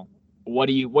well. What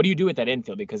do you do with that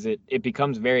infield? Because it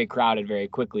becomes very crowded very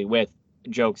quickly. With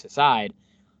jokes aside,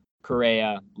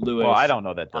 Correa, Lewis. Well, I don't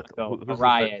know that.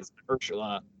 Arias,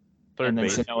 Urshela, and then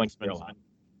Sano and Urshela.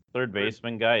 Third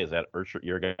baseman guy, is that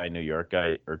your guy, New York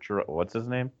guy, Urshela? What's his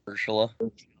name? Urshela.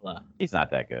 He's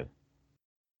not that good.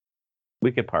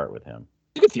 We could part with him.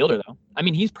 He's a good fielder, though. I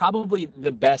mean, he's probably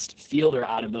the best fielder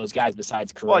out of those guys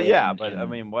besides Correa. Well, yeah, but I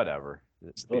mean, whatever.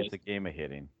 It's a game of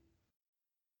hitting.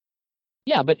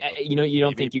 Yeah, but you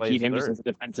don't think you keep him just as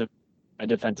a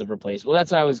defensive replacement. Well,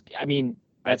 that's what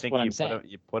that's what I'm saying.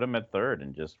 You put him at third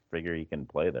and just figure he can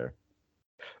play there.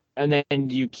 And then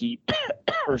you keep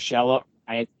Urshela.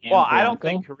 I don't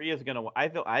think Correa's gonna. I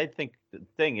think the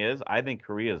thing is, I think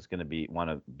Correa's gonna want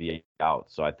to be out.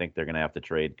 So I think they're gonna have to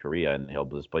trade Correa, and he'll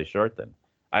just play short then.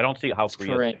 I don't see how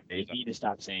Correa. Correct. You need to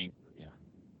stop saying. Yeah.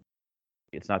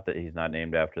 It's not that he's not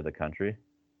named after the country.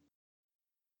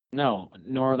 No,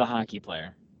 nor the hockey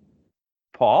player.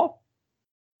 Paul?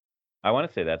 I want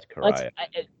to say that's Correa.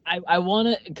 I want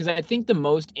to, because I think the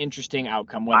most interesting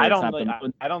outcome, whether it's not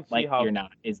I don't see how or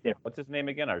not, is different. What's his name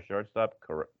again? Our shortstop,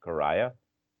 Correa.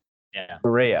 Yeah.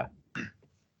 Correa.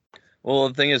 Well,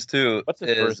 the thing is too, what's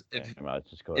his first name?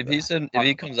 If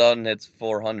he comes out and hits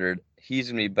 400, he's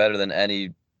gonna be better than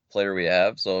any player we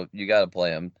have. So you got to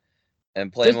play him,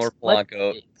 and play him over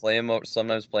Polanco. Play him over.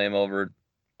 Sometimes play him over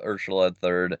Urshela at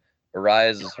third.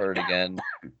 Arias is hurt again.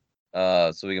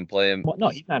 So we can play him. Well, no,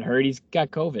 he's not hurt. He's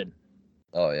got COVID.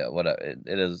 Oh yeah, whatever.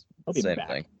 It is the same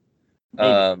thing.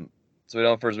 Maybe. So we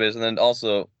don't have first base, and then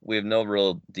also we have no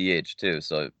real DH too.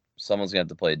 So someone's gonna have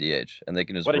to play DH, and they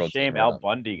can just. What a shame! Al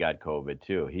Bundy got COVID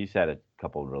too. He's had a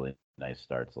couple of really nice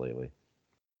starts lately.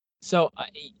 So,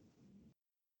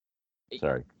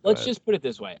 sorry. Let's just put it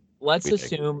this way. Let's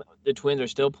assume the Twins are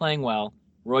still playing well.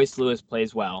 Royce Lewis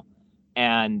plays well,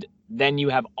 and then you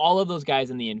have all of those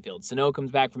guys in the infield. Sano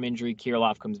comes back from injury.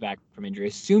 Kirilloff comes back from injury.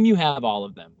 Assume you have all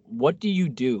of them. What do you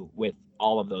do with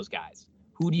all of those guys?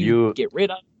 Who do you get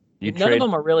rid of? None of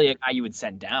them are really a guy you would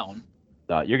send down.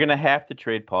 You're going to have to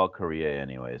trade Paul Correa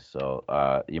anyways,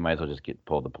 so you might as well just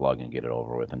pull the plug and get it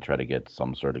over with and try to get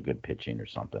some sort of good pitching or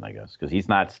something, I guess, because he's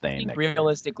not staying next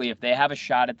realistically, if they have a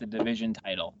shot at the division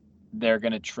title, they're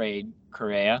going to trade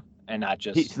Correa and not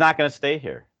just... He's not going to stay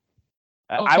here.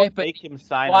 Okay, I would make him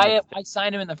sign him. Why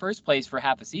sign him in the first place for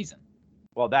half a season?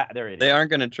 Well, they aren't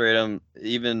going to trade him,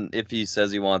 even if he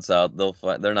says he wants out.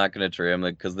 They're not going to trade him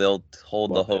because they'll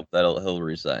hold the hope that he'll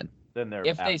resign.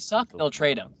 If they suck, they'll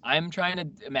trade him. I'm trying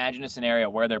to imagine a scenario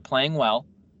where they're playing well,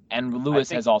 and Lewis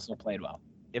has also played well.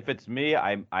 If it's me,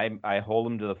 I hold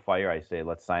him to the fire. I say,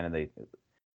 let's sign him.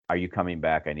 Are you coming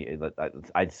back?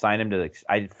 I'd sign him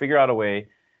I'd figure out a way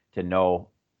to know.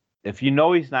 If you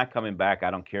know he's not coming back,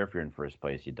 I don't care if you're in first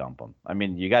place. You dump him. I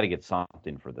mean, you got to get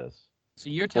something for this.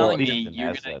 So you're telling me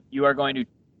you are going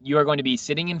to be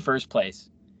sitting in first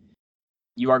place.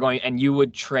 You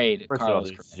would trade Carlos.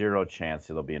 There's zero chance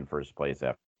he'll be in first place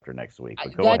after next week.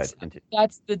 But go ahead.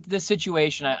 That's the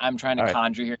situation I'm trying to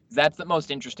conjure here. That's the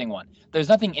most interesting one. There's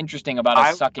nothing interesting about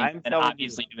us sucking and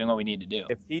obviously doing what we need to do.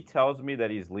 If he tells me that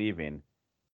he's leaving,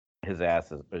 his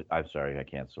ass is. I'm sorry, I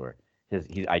can't swear.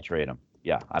 I trade him.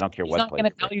 Yeah, I don't care what. He's not going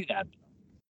to tell you that.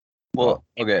 Well,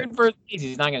 okay. In first place,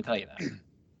 he's not going to tell you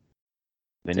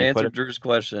that. To answer Drew's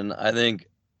question, I think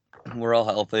we're all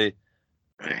healthy.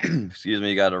 Excuse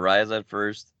me. You got Arias at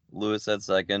first, Lewis at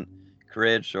second,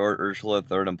 Correa at short, Urshela at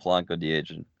third, and Polanco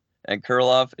DH. And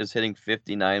Kirilloff is hitting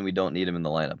 59. We don't need him in the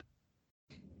lineup.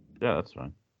 Yeah, that's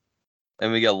fine.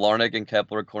 And we got Larnach and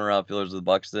Kepler corner outfielders with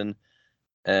Buxton.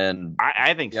 And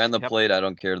I think behind the plate, I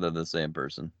don't care. They're the same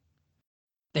person.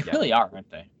 They really are,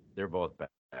 aren't they? They're both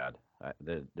bad.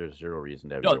 There's zero reason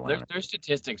to have No, either one. their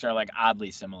statistics are like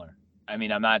oddly similar. I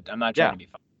mean, I'm not trying to be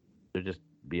funny. They're just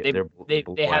they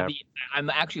have the. I'm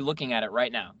actually looking at it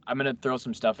right now. I'm gonna throw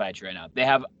some stuff at you right now. They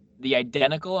have the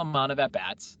identical amount of at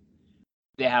bats.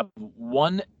 They have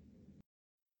one.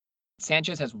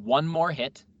 Sanchez has one more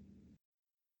hit.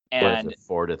 And what is it,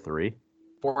 4-3?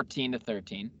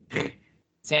 14-13.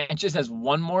 Sanchez has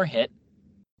one more hit.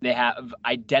 They have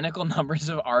identical numbers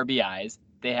of RBIs.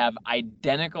 They have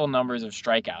identical numbers of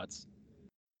strikeouts.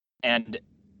 And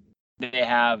they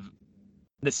have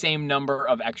the same number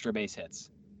of extra base hits.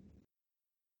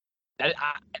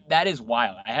 That is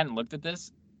wild. I hadn't looked at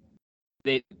this.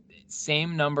 The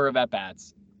same number of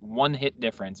at-bats, one hit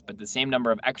difference, but the same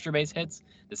number of extra base hits,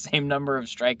 the same number of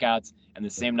strikeouts, and the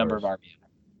same number of RBI.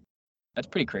 That's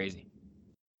pretty crazy.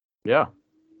 Yeah.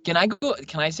 Can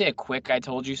I say a quick I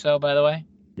told you so, by the way?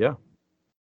 Yeah.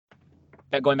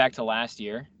 Going back to last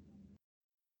year.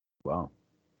 Wow.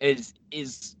 Is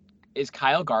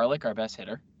Kyle Garlick our best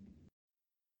hitter?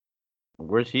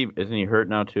 Where's he? Isn't he hurt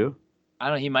now too? I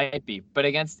don't know. He might be. But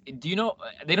do you know,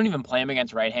 they don't even play him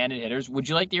against right-handed hitters. Would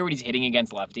you like to hear what he's hitting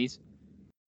against lefties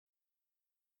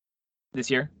this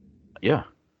year? Yeah.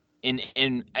 In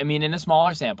a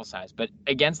smaller sample size, but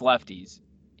against lefties,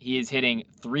 he is hitting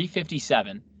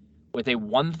 .357 with a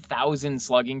 1,000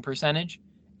 slugging percentage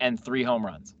and 3 home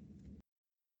runs.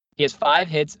 He has 5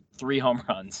 hits, 3 home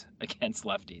runs against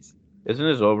lefties. Isn't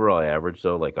his overall average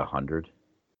though like 100?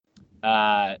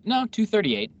 No,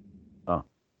 238. Oh.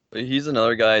 He's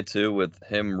another guy too with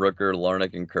him, Rooker,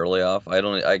 Larnach, and Kurlioff.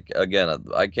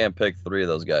 I can't pick 3 of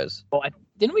those guys. Well,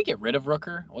 didn't we get rid of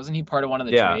Rooker? Wasn't he part of one of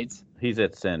the trades? He's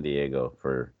at San Diego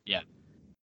for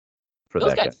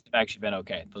those guys have actually been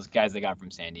okay. Those guys they got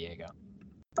from San Diego.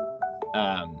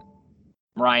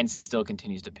 Ryan still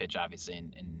continues to pitch, obviously,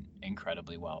 and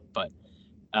incredibly well. But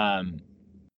I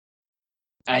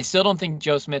still don't think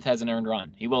Joe Smith has an earned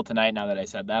run. He will tonight, now that I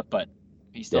said that, but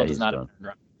he still does not have an earned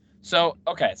run. So,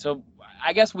 okay, so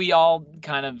I guess we all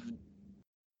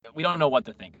we don't know what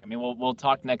to think. I mean, we'll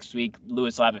talk next week.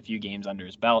 Lewis will have a few games under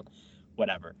his belt,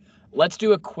 whatever. Let's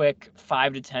do a quick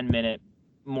 5 to 10 minute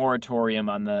moratorium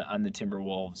on the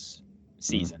Timberwolves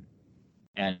season.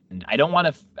 And I don't want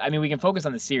to. We can focus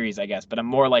on the series, I guess, but I'm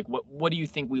more like, what do you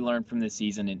think we learned from this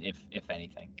season, and if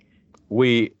anything?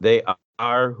 They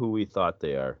are who we thought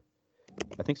they are.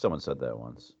 I think someone said that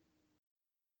once.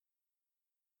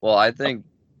 Well, I think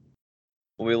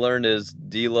what we learned is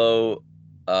D'Lo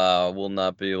will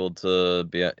not be able to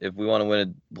be. If we want to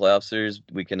win a playoff series,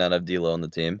 we cannot have D'Lo on the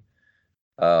team.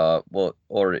 Or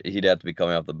he'd have to be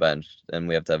coming off the bench, and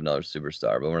we have to have another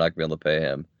superstar, but we're not going to be able to pay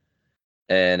him.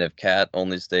 And if Cat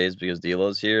only stays because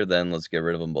D'Lo's here, then let's get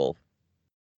rid of them both.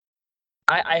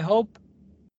 I hope.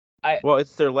 Well,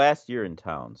 it's their last year in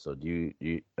town, so do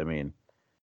you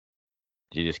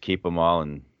just keep them all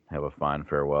and have a fond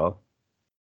farewell?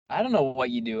 I don't know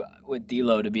what you do with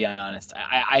D'Lo, to be honest.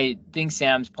 I think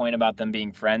Sam's point about them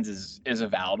being friends is a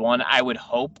valid one. I would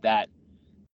hope that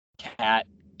Cat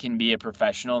can be a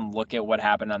professional and look at what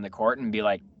happened on the court and be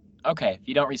like, okay, if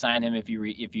you don't resign him, if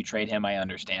you trade him, I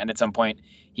understand. At some point,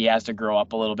 he has to grow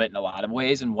up a little bit in a lot of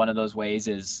ways, and one of those ways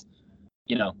is,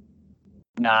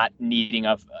 not needing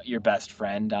your best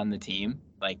friend on the team.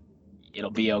 Like,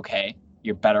 it'll be okay.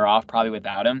 You're better off probably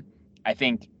without him. I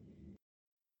think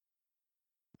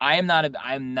I'm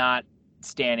not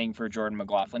standing for Jordan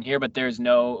McLaughlin here, but there's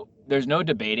no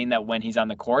debating that when he's on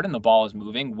the court and the ball is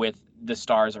moving with the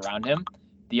stars around him,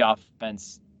 the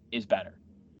offense is better.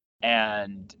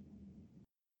 And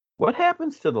what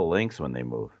happens to the Lynx when they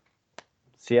move?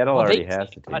 Seattle already has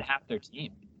the team. About half their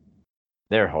team.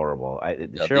 They're horrible.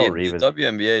 Cheryl Reeves. The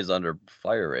WNBA is under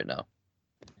fire right now.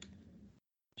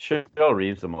 Cheryl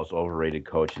Reeves, the most overrated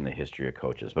coach in the history of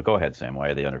coaches. But go ahead, Sam. Why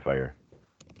are they under fire?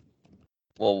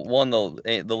 Well, one,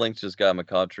 the Lynx just got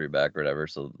McCautry back or whatever,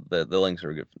 so the Lynx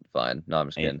are good, fine. No, I'm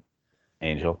just kidding.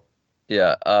 Angel?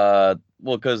 Yeah.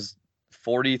 Well, because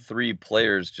 43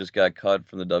 players just got cut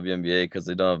from the WNBA because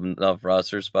they don't have enough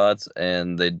roster spots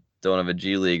and they don't have a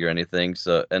G League or anything.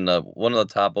 So, and one of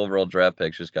the top overall draft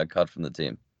picks just got cut from the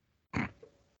team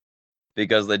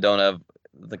because they're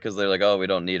like, oh, we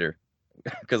don't need her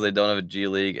because they don't have a G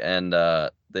League and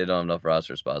they don't have enough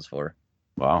roster spots for her.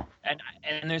 Wow.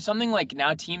 And there's something like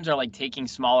now teams are like taking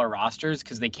smaller rosters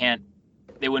because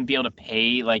they wouldn't be able to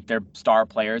pay like their star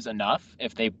players enough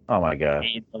if they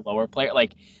paid the lower player.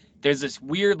 Like there's this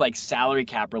weird like salary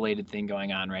cap related thing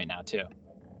going on right now too.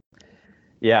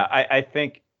 Yeah, I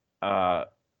think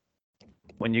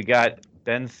when you got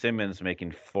Ben Simmons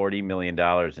making $40 million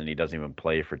and he doesn't even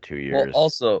play for 2 years. Well,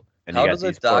 also, and you got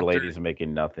these poor ladies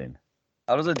making nothing.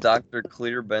 How does a doctor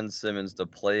clear Ben Simmons to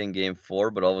play in Game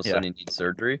 4, but all of a sudden he needs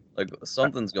surgery? Like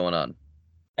something's going on.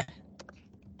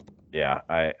 Yeah,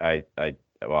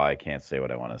 well, I can't say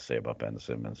what I want to say about Ben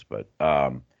Simmons, but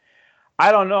I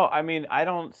don't know. I mean, I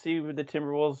don't see the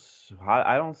Timberwolves.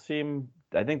 I don't see him.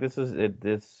 I think this is it.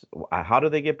 This. How do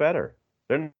they get better?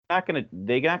 They're not gonna.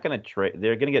 They're not gonna trade.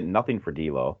 They're gonna get nothing for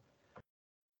D'Lo.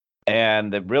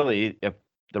 And really, if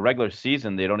the regular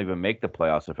season, they don't even make the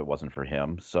playoffs if it wasn't for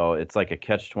him. So it's like a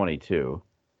catch-22.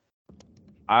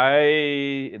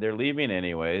 They're leaving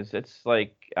anyways. It's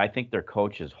like I think their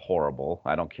coach is horrible.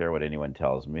 I don't care what anyone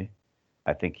tells me.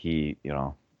 I think he,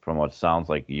 from what sounds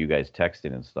like you guys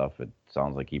texting and stuff, it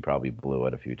sounds like he probably blew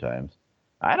it a few times.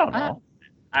 I don't know.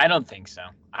 I don't think so.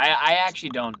 I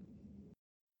actually don't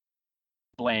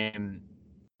blame.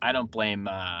 I don't blame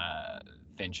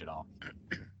Finch at all.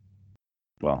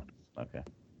 Well, okay.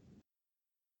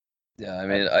 Yeah, I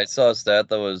mean, I saw a stat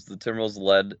that was the Timberwolves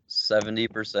led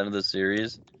 70% of the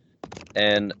series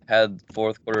and had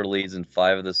fourth quarter leads in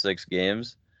 5 of the 6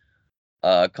 games.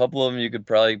 A couple of them you could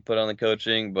probably put on the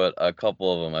coaching, but a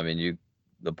couple of them, I mean,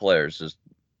 the players just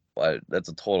that's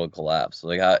a total collapse.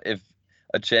 Like, if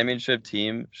a championship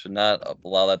team should not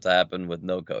allow that to happen with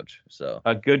no coach. So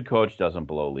a good coach doesn't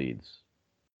blow leads.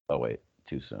 Oh wait,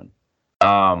 too soon.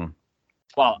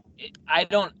 Well, I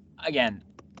don't. Again,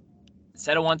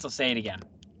 said it once, I'll say it again.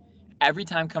 Every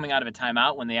time coming out of a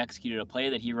timeout, when they executed a play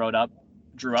that he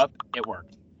drew up, it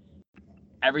worked.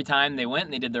 Every time they went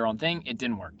and they did their own thing, it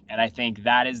didn't work. And I think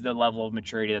that is the level of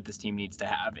maturity that this team needs to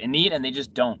have and they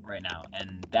just don't right now.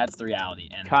 And that's the reality.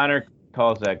 And Connor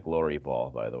calls that glory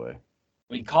ball, by the way.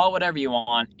 We call it whatever you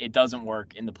want. It doesn't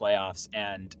work in the playoffs.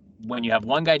 And when you have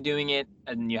one guy doing it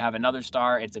and you have another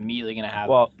star, it's immediately going to have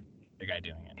the guy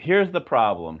doing it. Here's the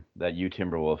problem that you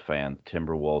Timberwolves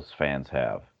fans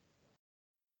have.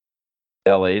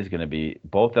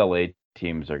 Both LA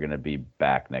teams are going to be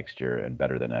back next year and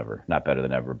better than ever. Not better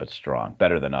than ever, but strong.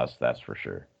 Better than us, that's for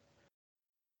sure.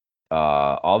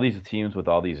 All these teams with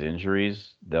all these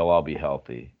injuries, they'll all be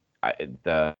healthy.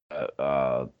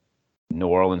 New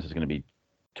Orleans is going to be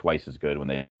twice as good when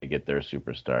they get their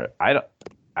superstar.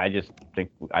 I just think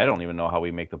I don't even know how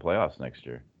we make the playoffs next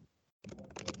year.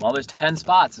 Well, there's 10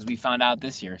 spots, as we found out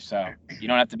this year, so you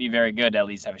don't have to be very good to at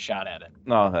least have a shot at it.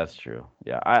 No, that's true.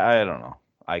 Yeah, I don't know.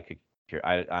 I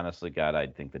honestly, God, I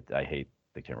think that I hate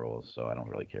the Timberwolves, so I don't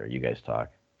really care. You guys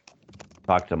talk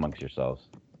amongst yourselves.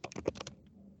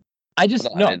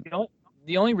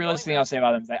 The only realistic thing I'll say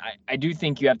about them is I do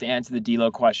think you have to answer the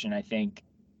D'Lo question. I think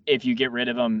if you get rid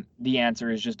of him, the answer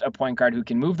is just a point guard who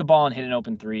can move the ball and hit an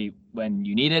open three when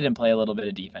you need it and play a little bit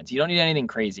of defense. You don't need anything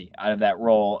crazy out of that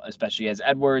role, especially as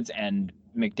Edwards and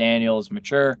McDaniels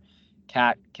mature.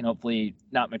 Cat can hopefully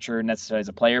not mature necessarily as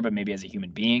a player, but maybe as a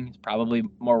human being. It's probably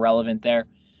more relevant there.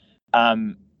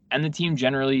 And the team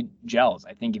generally gels.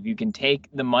 I think if you can take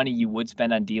the money you would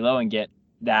spend on D'Lo and get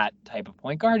that type of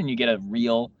point guard and you get a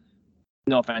real,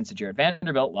 no offense to Jared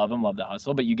Vanderbilt, love him, love the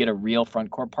hustle, but you get a real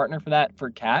front court partner for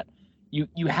Cat,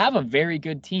 you have a very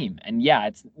good team. And yeah,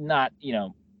 it's not,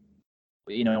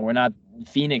 we're not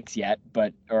Phoenix yet,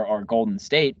 or Golden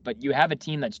State, but you have a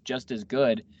team that's just as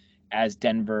good as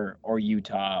Denver or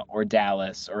Utah or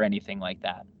Dallas or anything like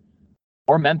that,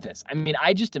 or Memphis. I mean,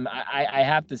 I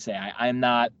have to say, I'm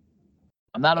not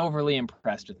overly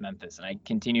impressed with Memphis, and I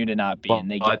continue to not be. And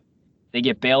they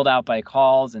get bailed out by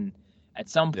calls, and at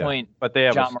some point, but they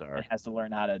have John a star. Morant has to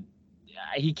learn how to.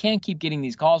 He can't keep getting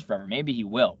these calls forever. Maybe he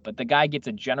will, but the guy gets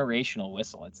a generational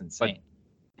whistle. It's insane.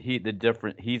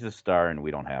 But he's a star, and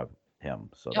we don't have him.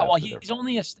 So yeah, well, he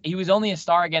was only a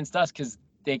star against us because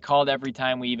they called every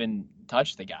time we even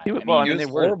touched the guy. He was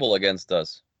horrible against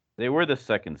us. They were the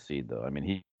second seed, though. I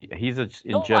mean, he's in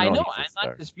general. I know. I'm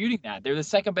not disputing that. They're the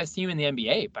second best team in the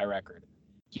NBA by record.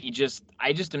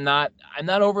 I just am not. I'm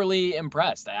not overly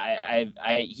impressed.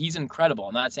 He's incredible.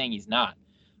 I'm not saying he's not,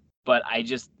 but I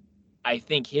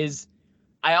think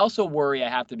I also worry, I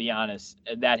have to be honest,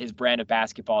 that his brand of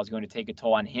basketball is going to take a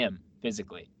toll on him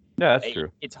physically. Yeah, that's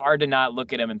true. It's hard to not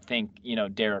look at him and think,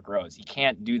 Derrick Rose. He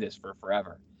can't do this for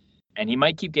forever. And he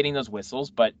might keep getting those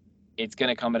whistles, but it's going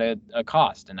to come at a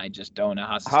cost, and I just don't know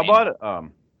how sustainable.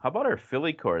 How about our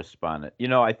Philly correspondent?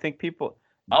 I think people.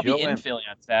 I'll be in Philly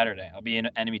on Saturday. I'll be in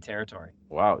enemy territory.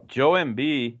 Wow, Joe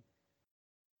Embiid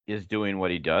is doing what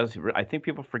he does. I think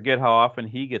people forget how often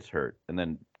he gets hurt, and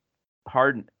then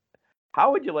Harden.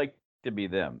 How would you like to be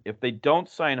them if they don't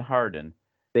sign Harden?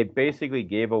 They basically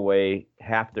gave away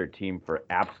half their team for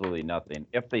absolutely nothing.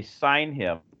 If they sign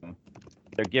him,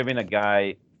 they're giving a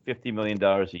guy $50 million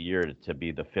a year to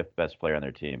be the 5th best player on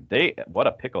their team. What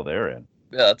a pickle they're in.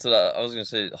 Yeah, that's what I was gonna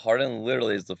say. Harden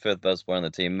literally is the fifth best player on the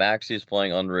team. Maxi's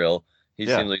playing unreal. He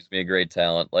Yeah. seems like to be a great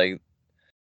talent. Like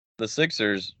the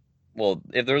Sixers, well,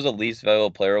 if there was a least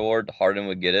valuable player award, Harden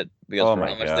would get it because Oh for my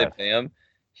how much they God. pay him,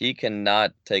 he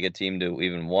cannot take a team to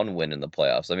even one win in the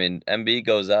playoffs. I mean, Embiid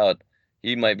goes out,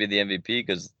 he might be the MVP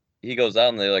because he goes out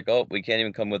and they're like, oh, we can't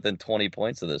even come within 20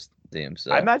 points of this team. I'm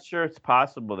So not sure it's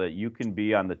possible that you can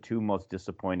be on the two most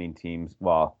disappointing teams.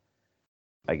 Well,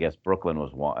 I guess Brooklyn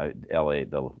was one. LA,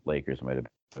 the Lakers might have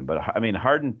been, but I mean,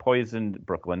 Harden poisoned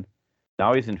Brooklyn.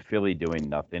 Now he's in Philly doing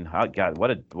nothing. God,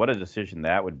 what a decision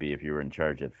that would be if you were in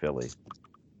charge at Philly.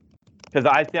 Because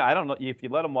I don't know, if you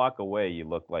let him walk away, you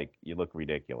look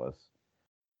ridiculous,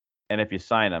 and if you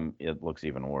sign him, it looks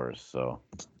even worse. So,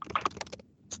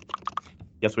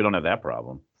 guess we don't have that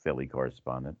problem. Philly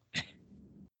correspondent.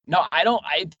 No, I don't.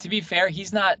 To be fair,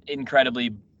 he's not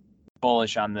incredibly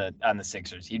bullish on the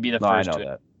Sixers. He'd be the No, I first know to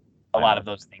that. a lot of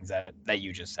those things that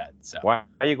you just said. So Why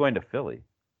are you going to Philly?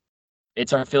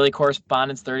 it's our Philly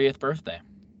correspondent's 30th birthday.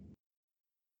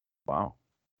 Wow.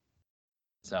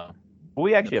 So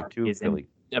We actually have two Philly.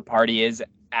 The party is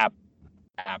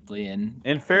aptly in.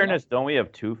 In fairness, don't we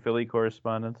have two Philly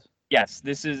correspondents? Yes,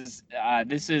 this is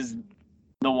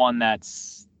the one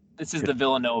this is the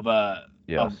Villanova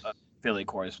Yes. of Philly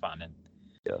correspondent.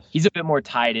 Yes. He's a bit more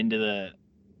tied into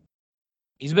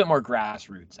he's a bit more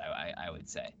grassroots, I would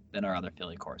say, than our other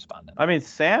Philly correspondent. I mean,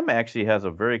 Sam actually has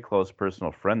a very close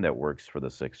personal friend that works for the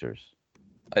Sixers.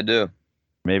 I do.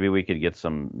 Maybe we could get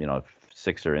some,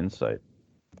 Sixer insight.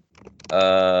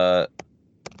 I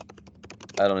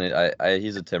don't need.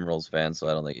 He's a Timberwolves fan, so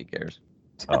I don't think he cares.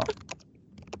 Oh,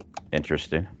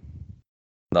 interesting.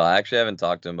 No, I actually haven't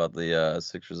talked to him about the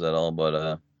Sixers at all,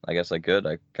 but I guess I could.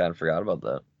 I kind of forgot about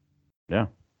that. Yeah.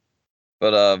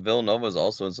 But Villanova is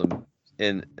also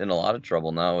in a lot of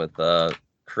trouble now with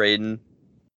Creighton,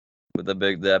 with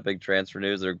that big transfer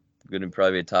news. They're going to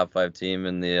probably be a top 5 team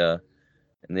in the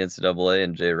NCAA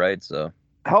and Jay Wright. So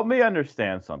help me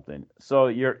understand something. So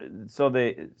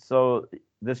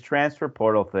this transfer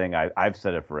portal thing, I've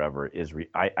said it forever,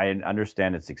 I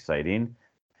understand it's exciting,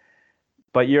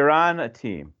 but you're on a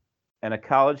team and a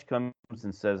college comes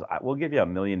and says, we'll give you $1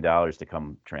 million to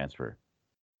come transfer.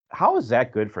 How is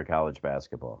that good for college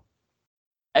basketball?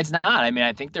 It's not. I mean,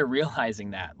 I think they're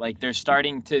realizing that. Like, they're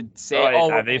starting to say,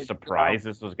 are they surprised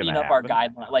this was going to happen? Our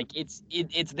guideline. Like,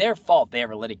 it's their fault they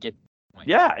ever let it get.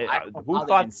 Yeah, who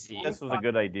thought this was a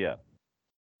good idea?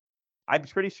 I'm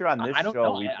pretty sure on this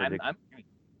show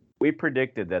we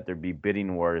predicted that there'd be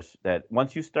bidding wars, that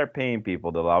once you start paying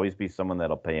people, there'll always be someone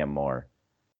that'll pay them more.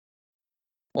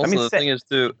 Also, the thing is,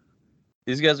 too,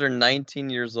 these guys are 19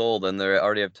 years old and they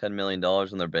already have $10 million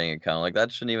in their bank account. Like,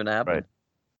 that shouldn't even happen. Right.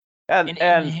 And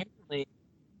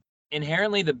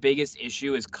inherently, the biggest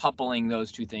issue is coupling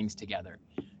those two things together.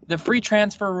 The free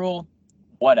transfer rule,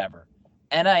 whatever.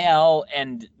 NIL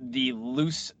and the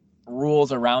loose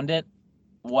rules around it,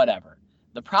 whatever.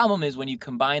 The problem is when you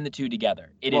combine the two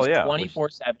together. It is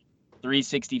 24/7,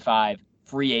 365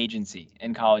 free agency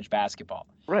in college basketball.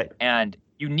 Right. And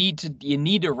you need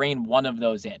to rein one of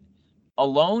those in.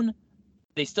 Alone,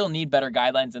 they still need better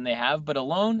guidelines than they have, but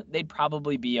alone, they'd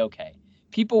probably be okay.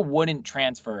 People wouldn't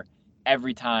transfer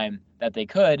every time that they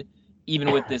could,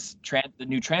 even with this the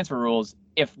new transfer rules,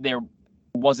 if there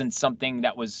wasn't something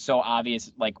that was so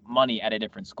obvious, like money at a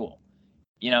different school.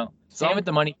 Same with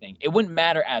the money thing. It wouldn't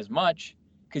matter as much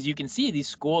because you can see these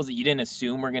schools that you didn't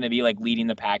assume were going to be like leading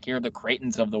the pack here. The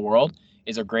Creightons of the world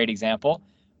is a great example,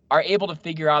 are able to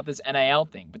figure out this NIL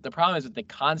thing. But the problem is with the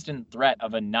constant threat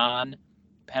of a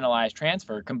non-penalized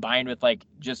transfer combined with like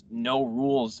just no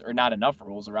rules or not enough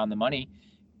rules around the money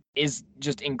is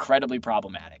just incredibly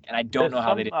problematic. And I don't know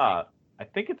how they did. I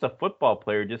think it's a football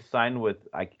player just signed with.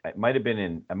 I might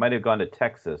have gone to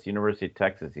Texas, University of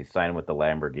Texas. He signed with the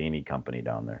Lamborghini company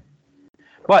down there.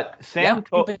 But Sam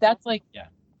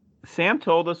Sam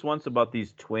told us once about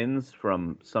these twins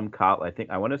from some college.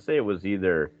 I want to say it was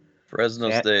either Fresno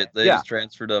State. They just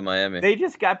transferred to Miami. They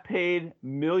just got paid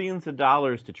millions of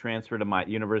dollars to transfer to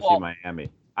University of Miami.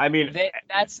 I mean,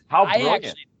 how brilliant.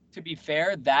 Actually, to be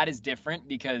fair, that is different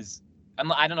because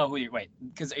I don't know who you're. Wait,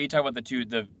 because are you talking about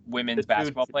the women's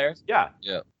basketball players? Yeah.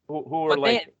 Who are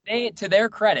like they to their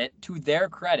credit,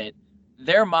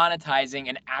 they're monetizing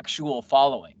an actual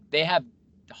following. They have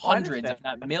hundreds, if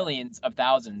not millions of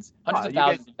thousands, if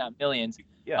not millions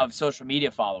of social media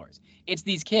followers. It's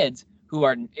these kids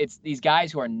these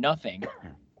guys who are nothing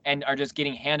and are just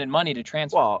getting handed money to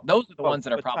transfer. Those are the ones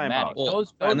that are problematic.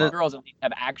 Those girls at least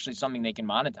have actually something they can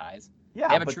monetize.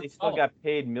 Yeah, but they still got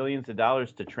paid millions of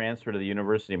dollars to transfer to the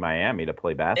University of Miami to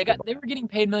play basketball. They were getting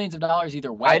paid millions of dollars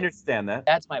either way. I understand that.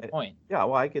 That's my point. Yeah,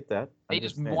 well, I get that. They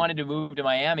just wanted to move to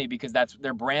Miami because that's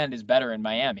their brand is better in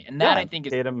Miami, and that I think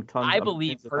is. I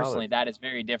believe personally that is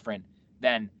very different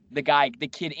than the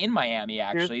kid in Miami.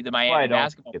 Actually, the Miami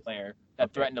basketball player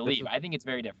that threatened to leave. I think it's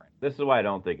very different. This is why I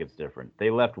don't think it's different. They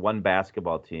left one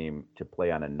basketball team to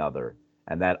play on another.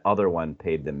 And that other one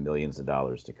paid them millions of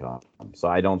dollars to come. So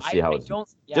I don't see how it's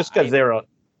just because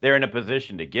they're in a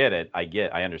position to get it.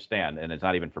 I understand, and it's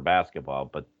not even for basketball,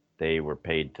 but they were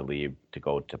paid to leave to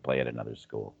go to play at another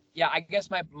school. Yeah, I guess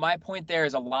my point there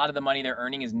is a lot of the money they're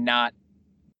earning is not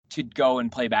to go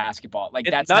and play basketball. Like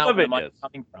that's not where the money's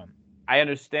coming from. I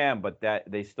understand, but that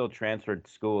they still transferred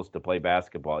schools to play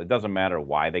basketball. It doesn't matter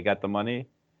why they got the money.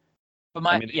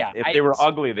 But if they were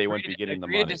ugly, they wouldn't be getting the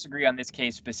money. I disagree on this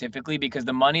case specifically because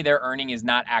the money they're earning is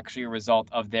not actually a result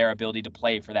of their ability to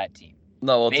play for that team.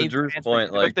 No, well, to Drew's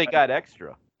point, like they got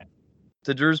extra.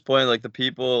 To Drew's point, like the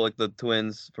people, like the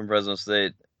twins from Fresno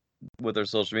State, with their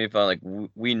social media, found like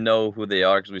we know who they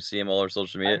are because we see them all over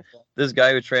social media. This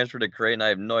guy who transferred to Creighton, I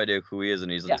have no idea who he is,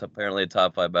 and he's apparently a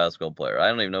top 5 basketball player. I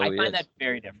don't even know who he is. I find that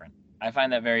very different. I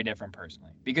find that very different personally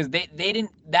because they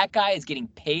didn't. That guy is getting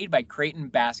paid by Creighton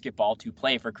basketball to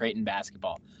play for Creighton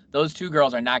basketball. Those two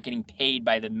girls are not getting paid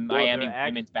by the Miami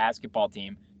women's basketball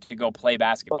team to go play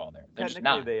basketball there. They're just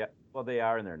not. They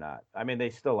are and they're not. I mean,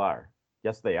 they still are.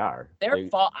 Yes, they are.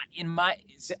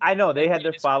 I know they had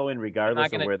their following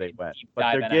regardless of where they went,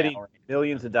 but they're getting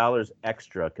millions of dollars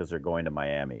extra because they're going to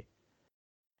Miami.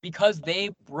 Because they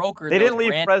brokered. They didn't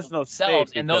leave Fresno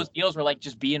State, and those deals were like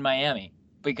just be in Miami.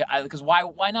 Because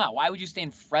why not? Why would you stay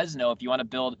in Fresno if you want to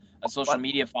build a social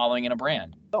media following and a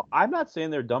brand? No, I'm not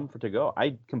saying they're dumb to go.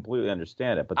 I completely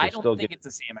understand it, but I don't think it's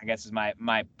the same. I guess is my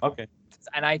okay.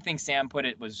 And I think Sam put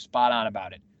it was spot on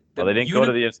about it. Well, they didn't go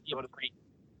to the.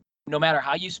 No matter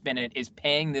how you spin it, is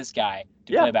paying this guy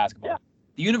to play basketball. Yeah.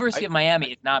 The University of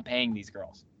Miami is not paying these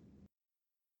girls.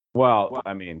 Well,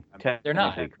 I mean, they're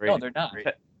not. No, they're not.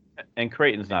 And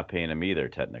Creighton's not paying him either,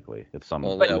 technically. It's some.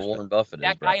 Warren Buffett.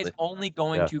 That guy is only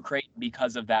going to Creighton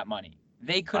because of that money.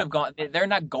 They could have gone. They're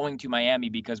not going to Miami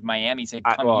because Miami said,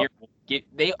 "Come here."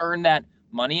 They earn that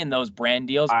money and those brand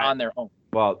deals on their own.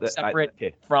 Well, separate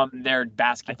from their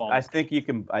basketball. I think we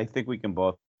can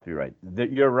both be right.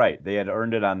 You're right. They had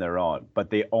earned it on their own, but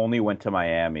they only went to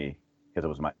Miami because it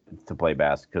was to play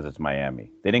basketball because it's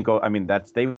Miami. They didn't go. I mean,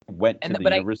 they went to the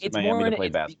University of Miami to play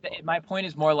basketball. My point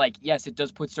is more like, yes, it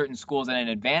does put certain schools at an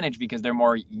advantage because they're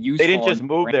more useful. They didn't just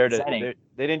move there they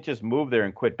didn't just move there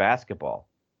and quit basketball.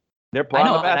 They're playing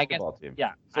the basketball team.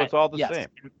 Yeah, so it's all the same.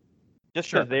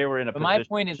 Just because they were in a position. My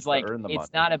point is like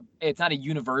it's not a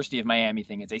University of Miami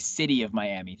thing. It's a City of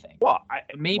Miami thing. Well,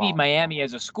 Miami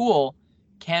as a school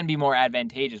can be more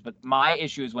advantageous, but my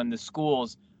issue is when the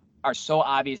schools are so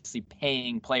obviously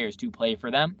paying players to play for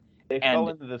them. They fell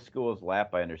into the school's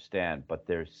lap, I understand, but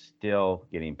they're still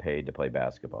getting paid to play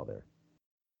basketball there.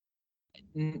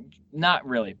 Not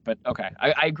really, but okay.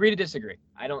 I agree to disagree.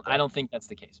 I don't think that's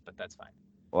the case, but that's fine.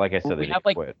 Well, like I said, they didn't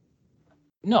quit.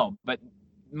 No, but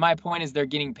my point is they're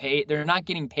getting paid. They're not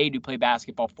getting paid to play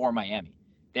basketball for Miami.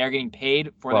 They're getting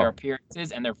paid for their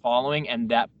appearances and their following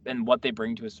and what they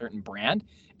bring to a certain brand,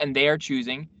 and they are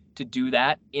choosing to do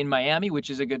that in Miami, which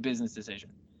is a good business decision.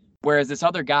 Whereas this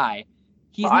other guy,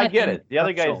 he's not. I get it. The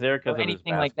other guy's there because of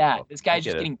anything like that. This guy's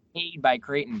just getting paid by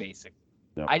Creighton, basically.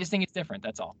 Yep. I just think it's different.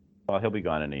 That's all. Well, he'll be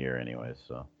gone in a year anyways,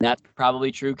 so. That's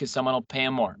probably true because someone will pay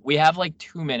him more. We have like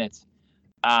 2 minutes.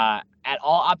 At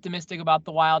all optimistic about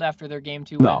the Wild after their game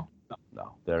 2 win?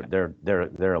 No.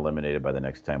 They're eliminated by the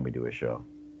next time we do a show.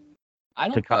 I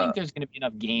don't think there's going to be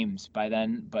enough games by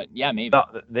then, but yeah, maybe. No,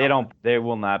 they don't. They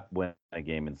will not win a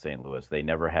game in St. Louis. They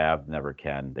never have, never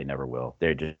can. They never will.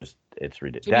 They're just. It's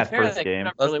ridiculous. That first game. They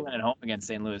never really went at home against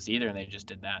St. Louis either, and they just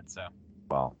did that. So.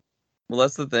 Well,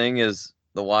 that's the thing is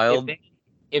the Wild.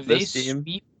 If they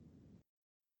sweep.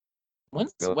 When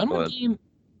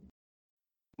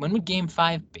would Game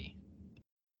 5 be?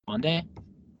 Monday?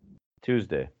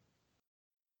 Tuesday.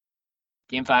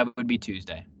 Game 5 would be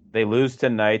Tuesday. They lose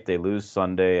tonight. They lose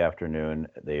Sunday afternoon.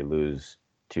 They lose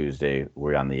Tuesday.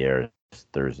 We're on the air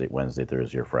Thursday, Wednesday,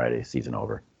 Thursday, or Friday. Season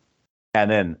over. And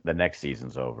then the next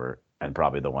season's over. And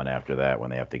probably the one after that when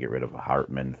they have to get rid of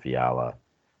Hartman, Fiala.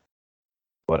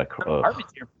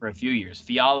 Hartman's here for a few years.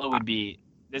 Fiala would be...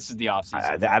 This is the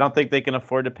offseason. I don't think they can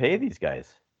afford to pay these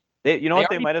guys. You know what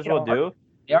they might as well do?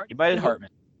 They already paid Hartman.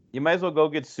 You might as well go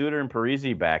get Suter and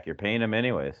Parisi back. You're paying them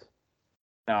anyways.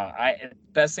 No,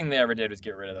 best thing they ever did was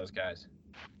get rid of those guys.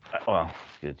 Well,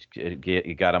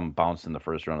 you got them bounced in the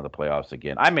first round of the playoffs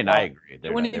again. I mean, I agree. They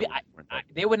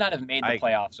would not have made the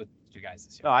playoffs with these two guys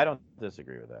this year. No, I don't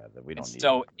disagree with that. We don't need.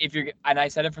 So and I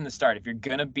said it from the start,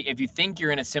 if you think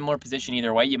you're in a similar position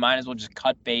either way, you might as well just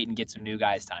cut bait and get some new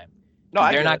guys time. No,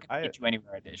 they're not going to get you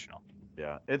anywhere additional.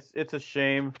 Yeah, it's a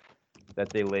shame that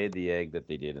they laid the egg that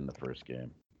they did in the first game,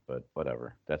 but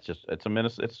whatever. That's just it's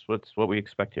what we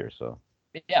expect here. So.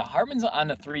 Yeah, Hartman's on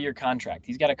a 3-year contract.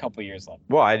 He's got a couple years left.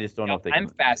 Well, I just don't know if they. I'm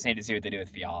fascinated to see what they do with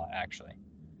Fiala. Actually.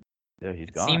 Yeah,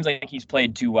 he's gone. Seems like he's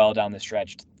played too well down the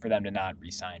stretch for them to not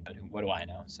re-sign. But what do I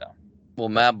know? So. Well,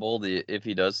 Matt Boldy, if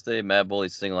he does stay, Matt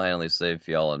Boldy single-handedly saved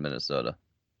Fiala in Minnesota.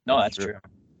 No, that's true.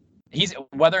 He's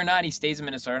whether or not he stays in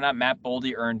Minnesota or not, Matt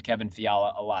Boldy earned Kevin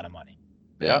Fiala a lot of money.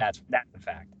 Yeah, that's a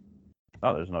fact.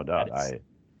 Oh, there's no doubt.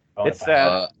 It's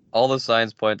sad. All the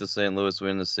signs point to St. Louis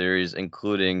winning the series,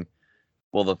 including,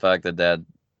 well, the fact that Dad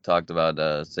talked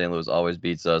about St. Louis always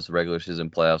beats us regular season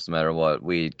playoffs no matter what.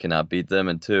 We cannot beat them.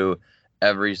 And 2,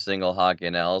 every single hockey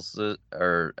analysis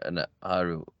or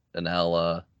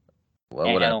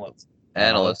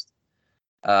analyst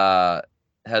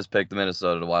has picked the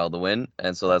Minnesota Wild to win,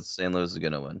 and so that's St. Louis is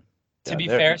going to win. To be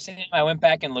fair, Sam, I went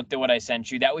back and looked at what I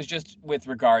sent you. That was just with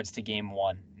regards to Game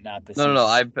 1, not the. No.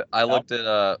 I looked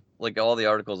at like all the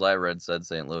articles I read said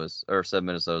St. Louis or said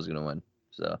Minnesota's going to win.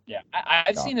 So yeah,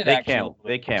 I've seen it.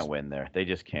 They can't win there. They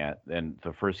just can't. And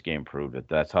the first game proved it.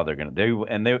 That's how they're going to.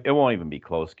 It won't even be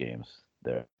close games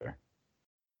there.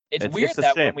 It's weird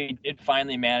that when we did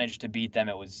finally manage to beat them,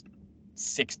 it was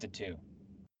 6-2.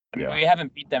 I mean, we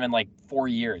haven't beat them in like 4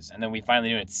 years, and then we finally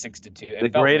do it 6-2. The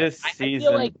greatest season.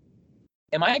 I feel like,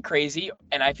 am I crazy?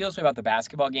 And I feel this way about the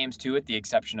basketball games too, with the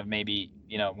exception of maybe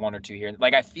 1 or 2 here.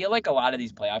 Like I feel like a lot of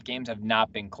these playoff games have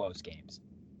not been close games.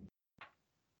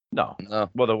 No.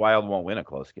 Well, the Wild won't win a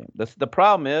close game. The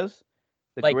problem is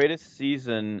the greatest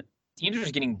season. Teams are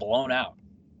just getting blown out.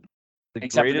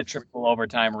 Except for the triple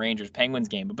overtime Rangers Penguins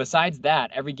game. But besides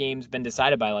that, every game's been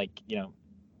decided by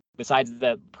besides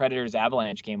the Predators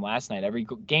Avalanche game last night, every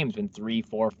game's been 3,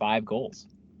 4, 5 goals.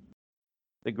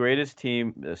 The greatest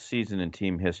season in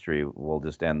team history will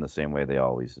just end the same way they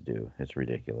always do. It's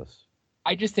ridiculous.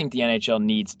 I just think the NHL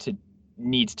needs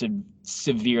to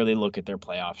severely look at their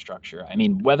playoff structure. I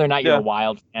mean, whether or not you're a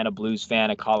Wild fan, a Blues fan,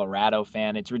 a Colorado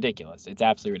fan, it's ridiculous. It's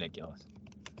absolutely ridiculous.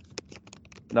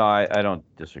 No, I don't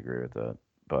disagree with that.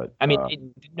 But I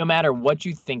mean, no matter what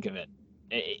you think of it,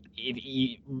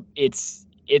 it's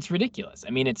ridiculous.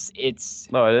 I mean, it's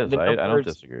no, it is. I don't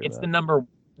disagree with that.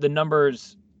 The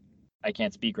numbers. I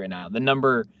can't speak right now. The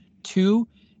number 2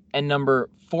 and number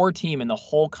 4 team in the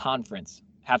whole conference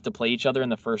have to play each other in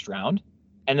the first round,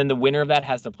 and then the winner of that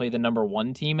has to play the number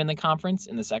 1 team in the conference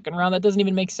in the second round. That doesn't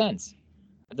even make sense.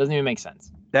 It doesn't even make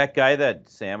sense. That guy that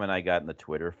Sam and I got in the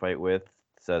Twitter fight with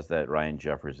says that Ryan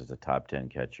Jeffers is a top 10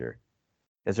 catcher.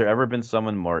 Has there ever been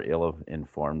someone more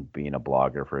ill-informed being a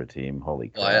blogger for a team? Holy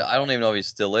crap. Well, I don't even know if he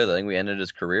still is. I think we ended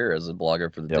his career as a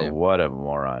blogger for the team. Yeah, what a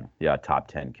moron. Yeah, top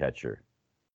 10 catcher.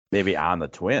 Maybe on the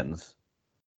Twins.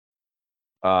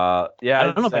 I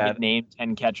don't know if I could name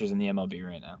 10 catchers in the MLB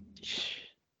right now.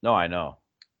 No, I know.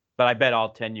 But I bet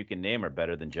all 10 you can name are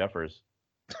better than Jeffers.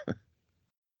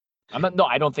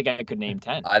 I don't think I could name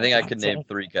 10. I think I could name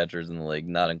 3 catchers in the league,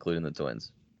 not including the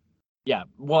Twins. Yeah,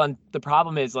 well, and the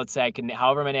problem is, let's say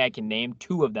however many I can name,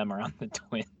 2 of them are on the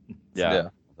Twins. Yeah,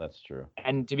 that's true.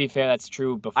 And to be fair, that's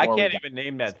true before. I can't even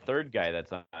name that third guy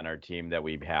that's on our team that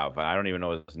we have. I don't even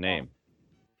know his name.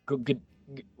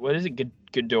 What is it?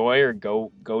 Godoy or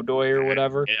Godoy or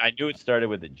whatever? I knew it started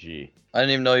with a G. I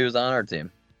didn't even know he was on our team.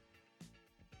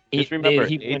 Just remember,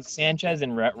 when Sanchez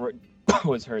and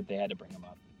was hurt, they had to bring him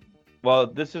up. Well,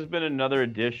 this has been another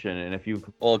edition, and if you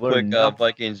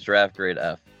Vikings draft grade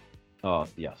F. Oh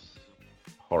yes,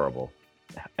 horrible,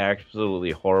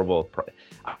 absolutely horrible.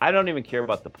 I don't even care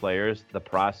about the players. The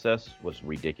process was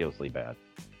ridiculously bad.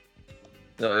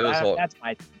 No, it was horrible. That's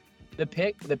my the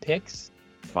picks.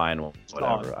 Fine,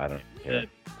 whatever. I don't care. The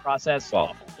process.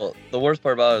 Well, the worst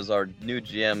part about it is our new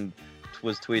GM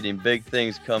was tweeting big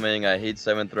things coming. I hate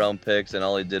 7th round picks, and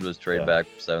all he did was trade back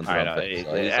 7th round picks.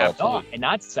 And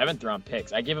not 7th round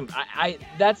picks. I give him. I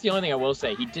that's the only thing I will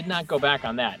say. He did not go back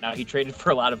on that. Now he traded for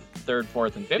a lot of 3rd,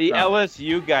 4th, and 5th. The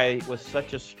LSU guy was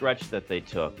such a stretch that they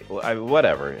took.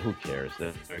 Whatever. Who cares?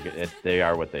 They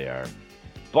are what they are.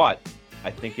 But I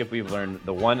think if we've learned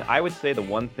the one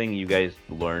thing you guys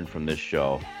learned from this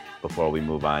show before we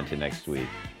move on to next week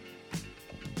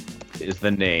is the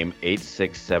name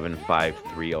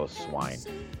 867530 Swine.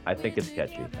 I think it's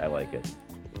catchy. I like it.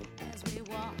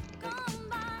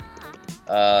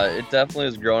 It definitely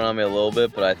is growing on me a little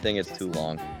bit, but I think it's too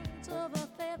long.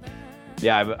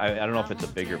 Yeah, I don't know if it's a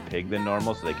bigger pig than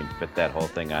normal, so they can fit that whole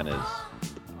thing on his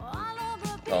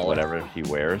whatever he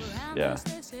wears. Yeah,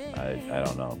 I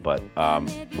don't know, but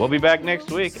we'll be back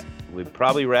next week. We're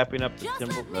probably wrapping up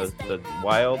the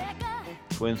Wild.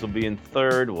 Twins will be in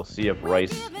third. We'll see if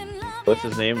Royce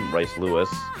Lewis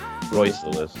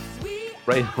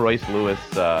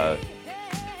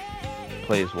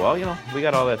plays well. You know, we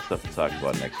got all that stuff to talk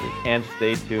about next week. And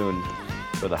stay tuned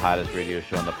for the hottest radio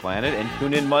show on the planet. And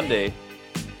tune in Monday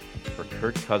for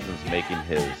Kirk Cousins making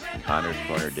his Connor's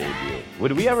Corner debut.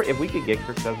 Would we ever, if we could get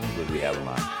Kirk Cousins, would we have him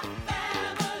on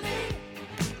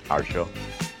our show?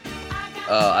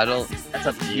 I don't. That's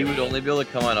up to He you. would only be able to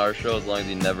come on our show as long as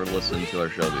he never listened to our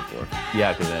show before.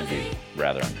 Yeah, because then it'd be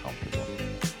rather uncomfortable.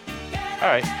 All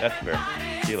right, that's fair.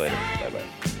 See you later. Bye-bye.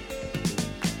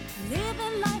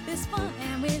 Living life is fun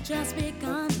and we just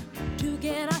begun.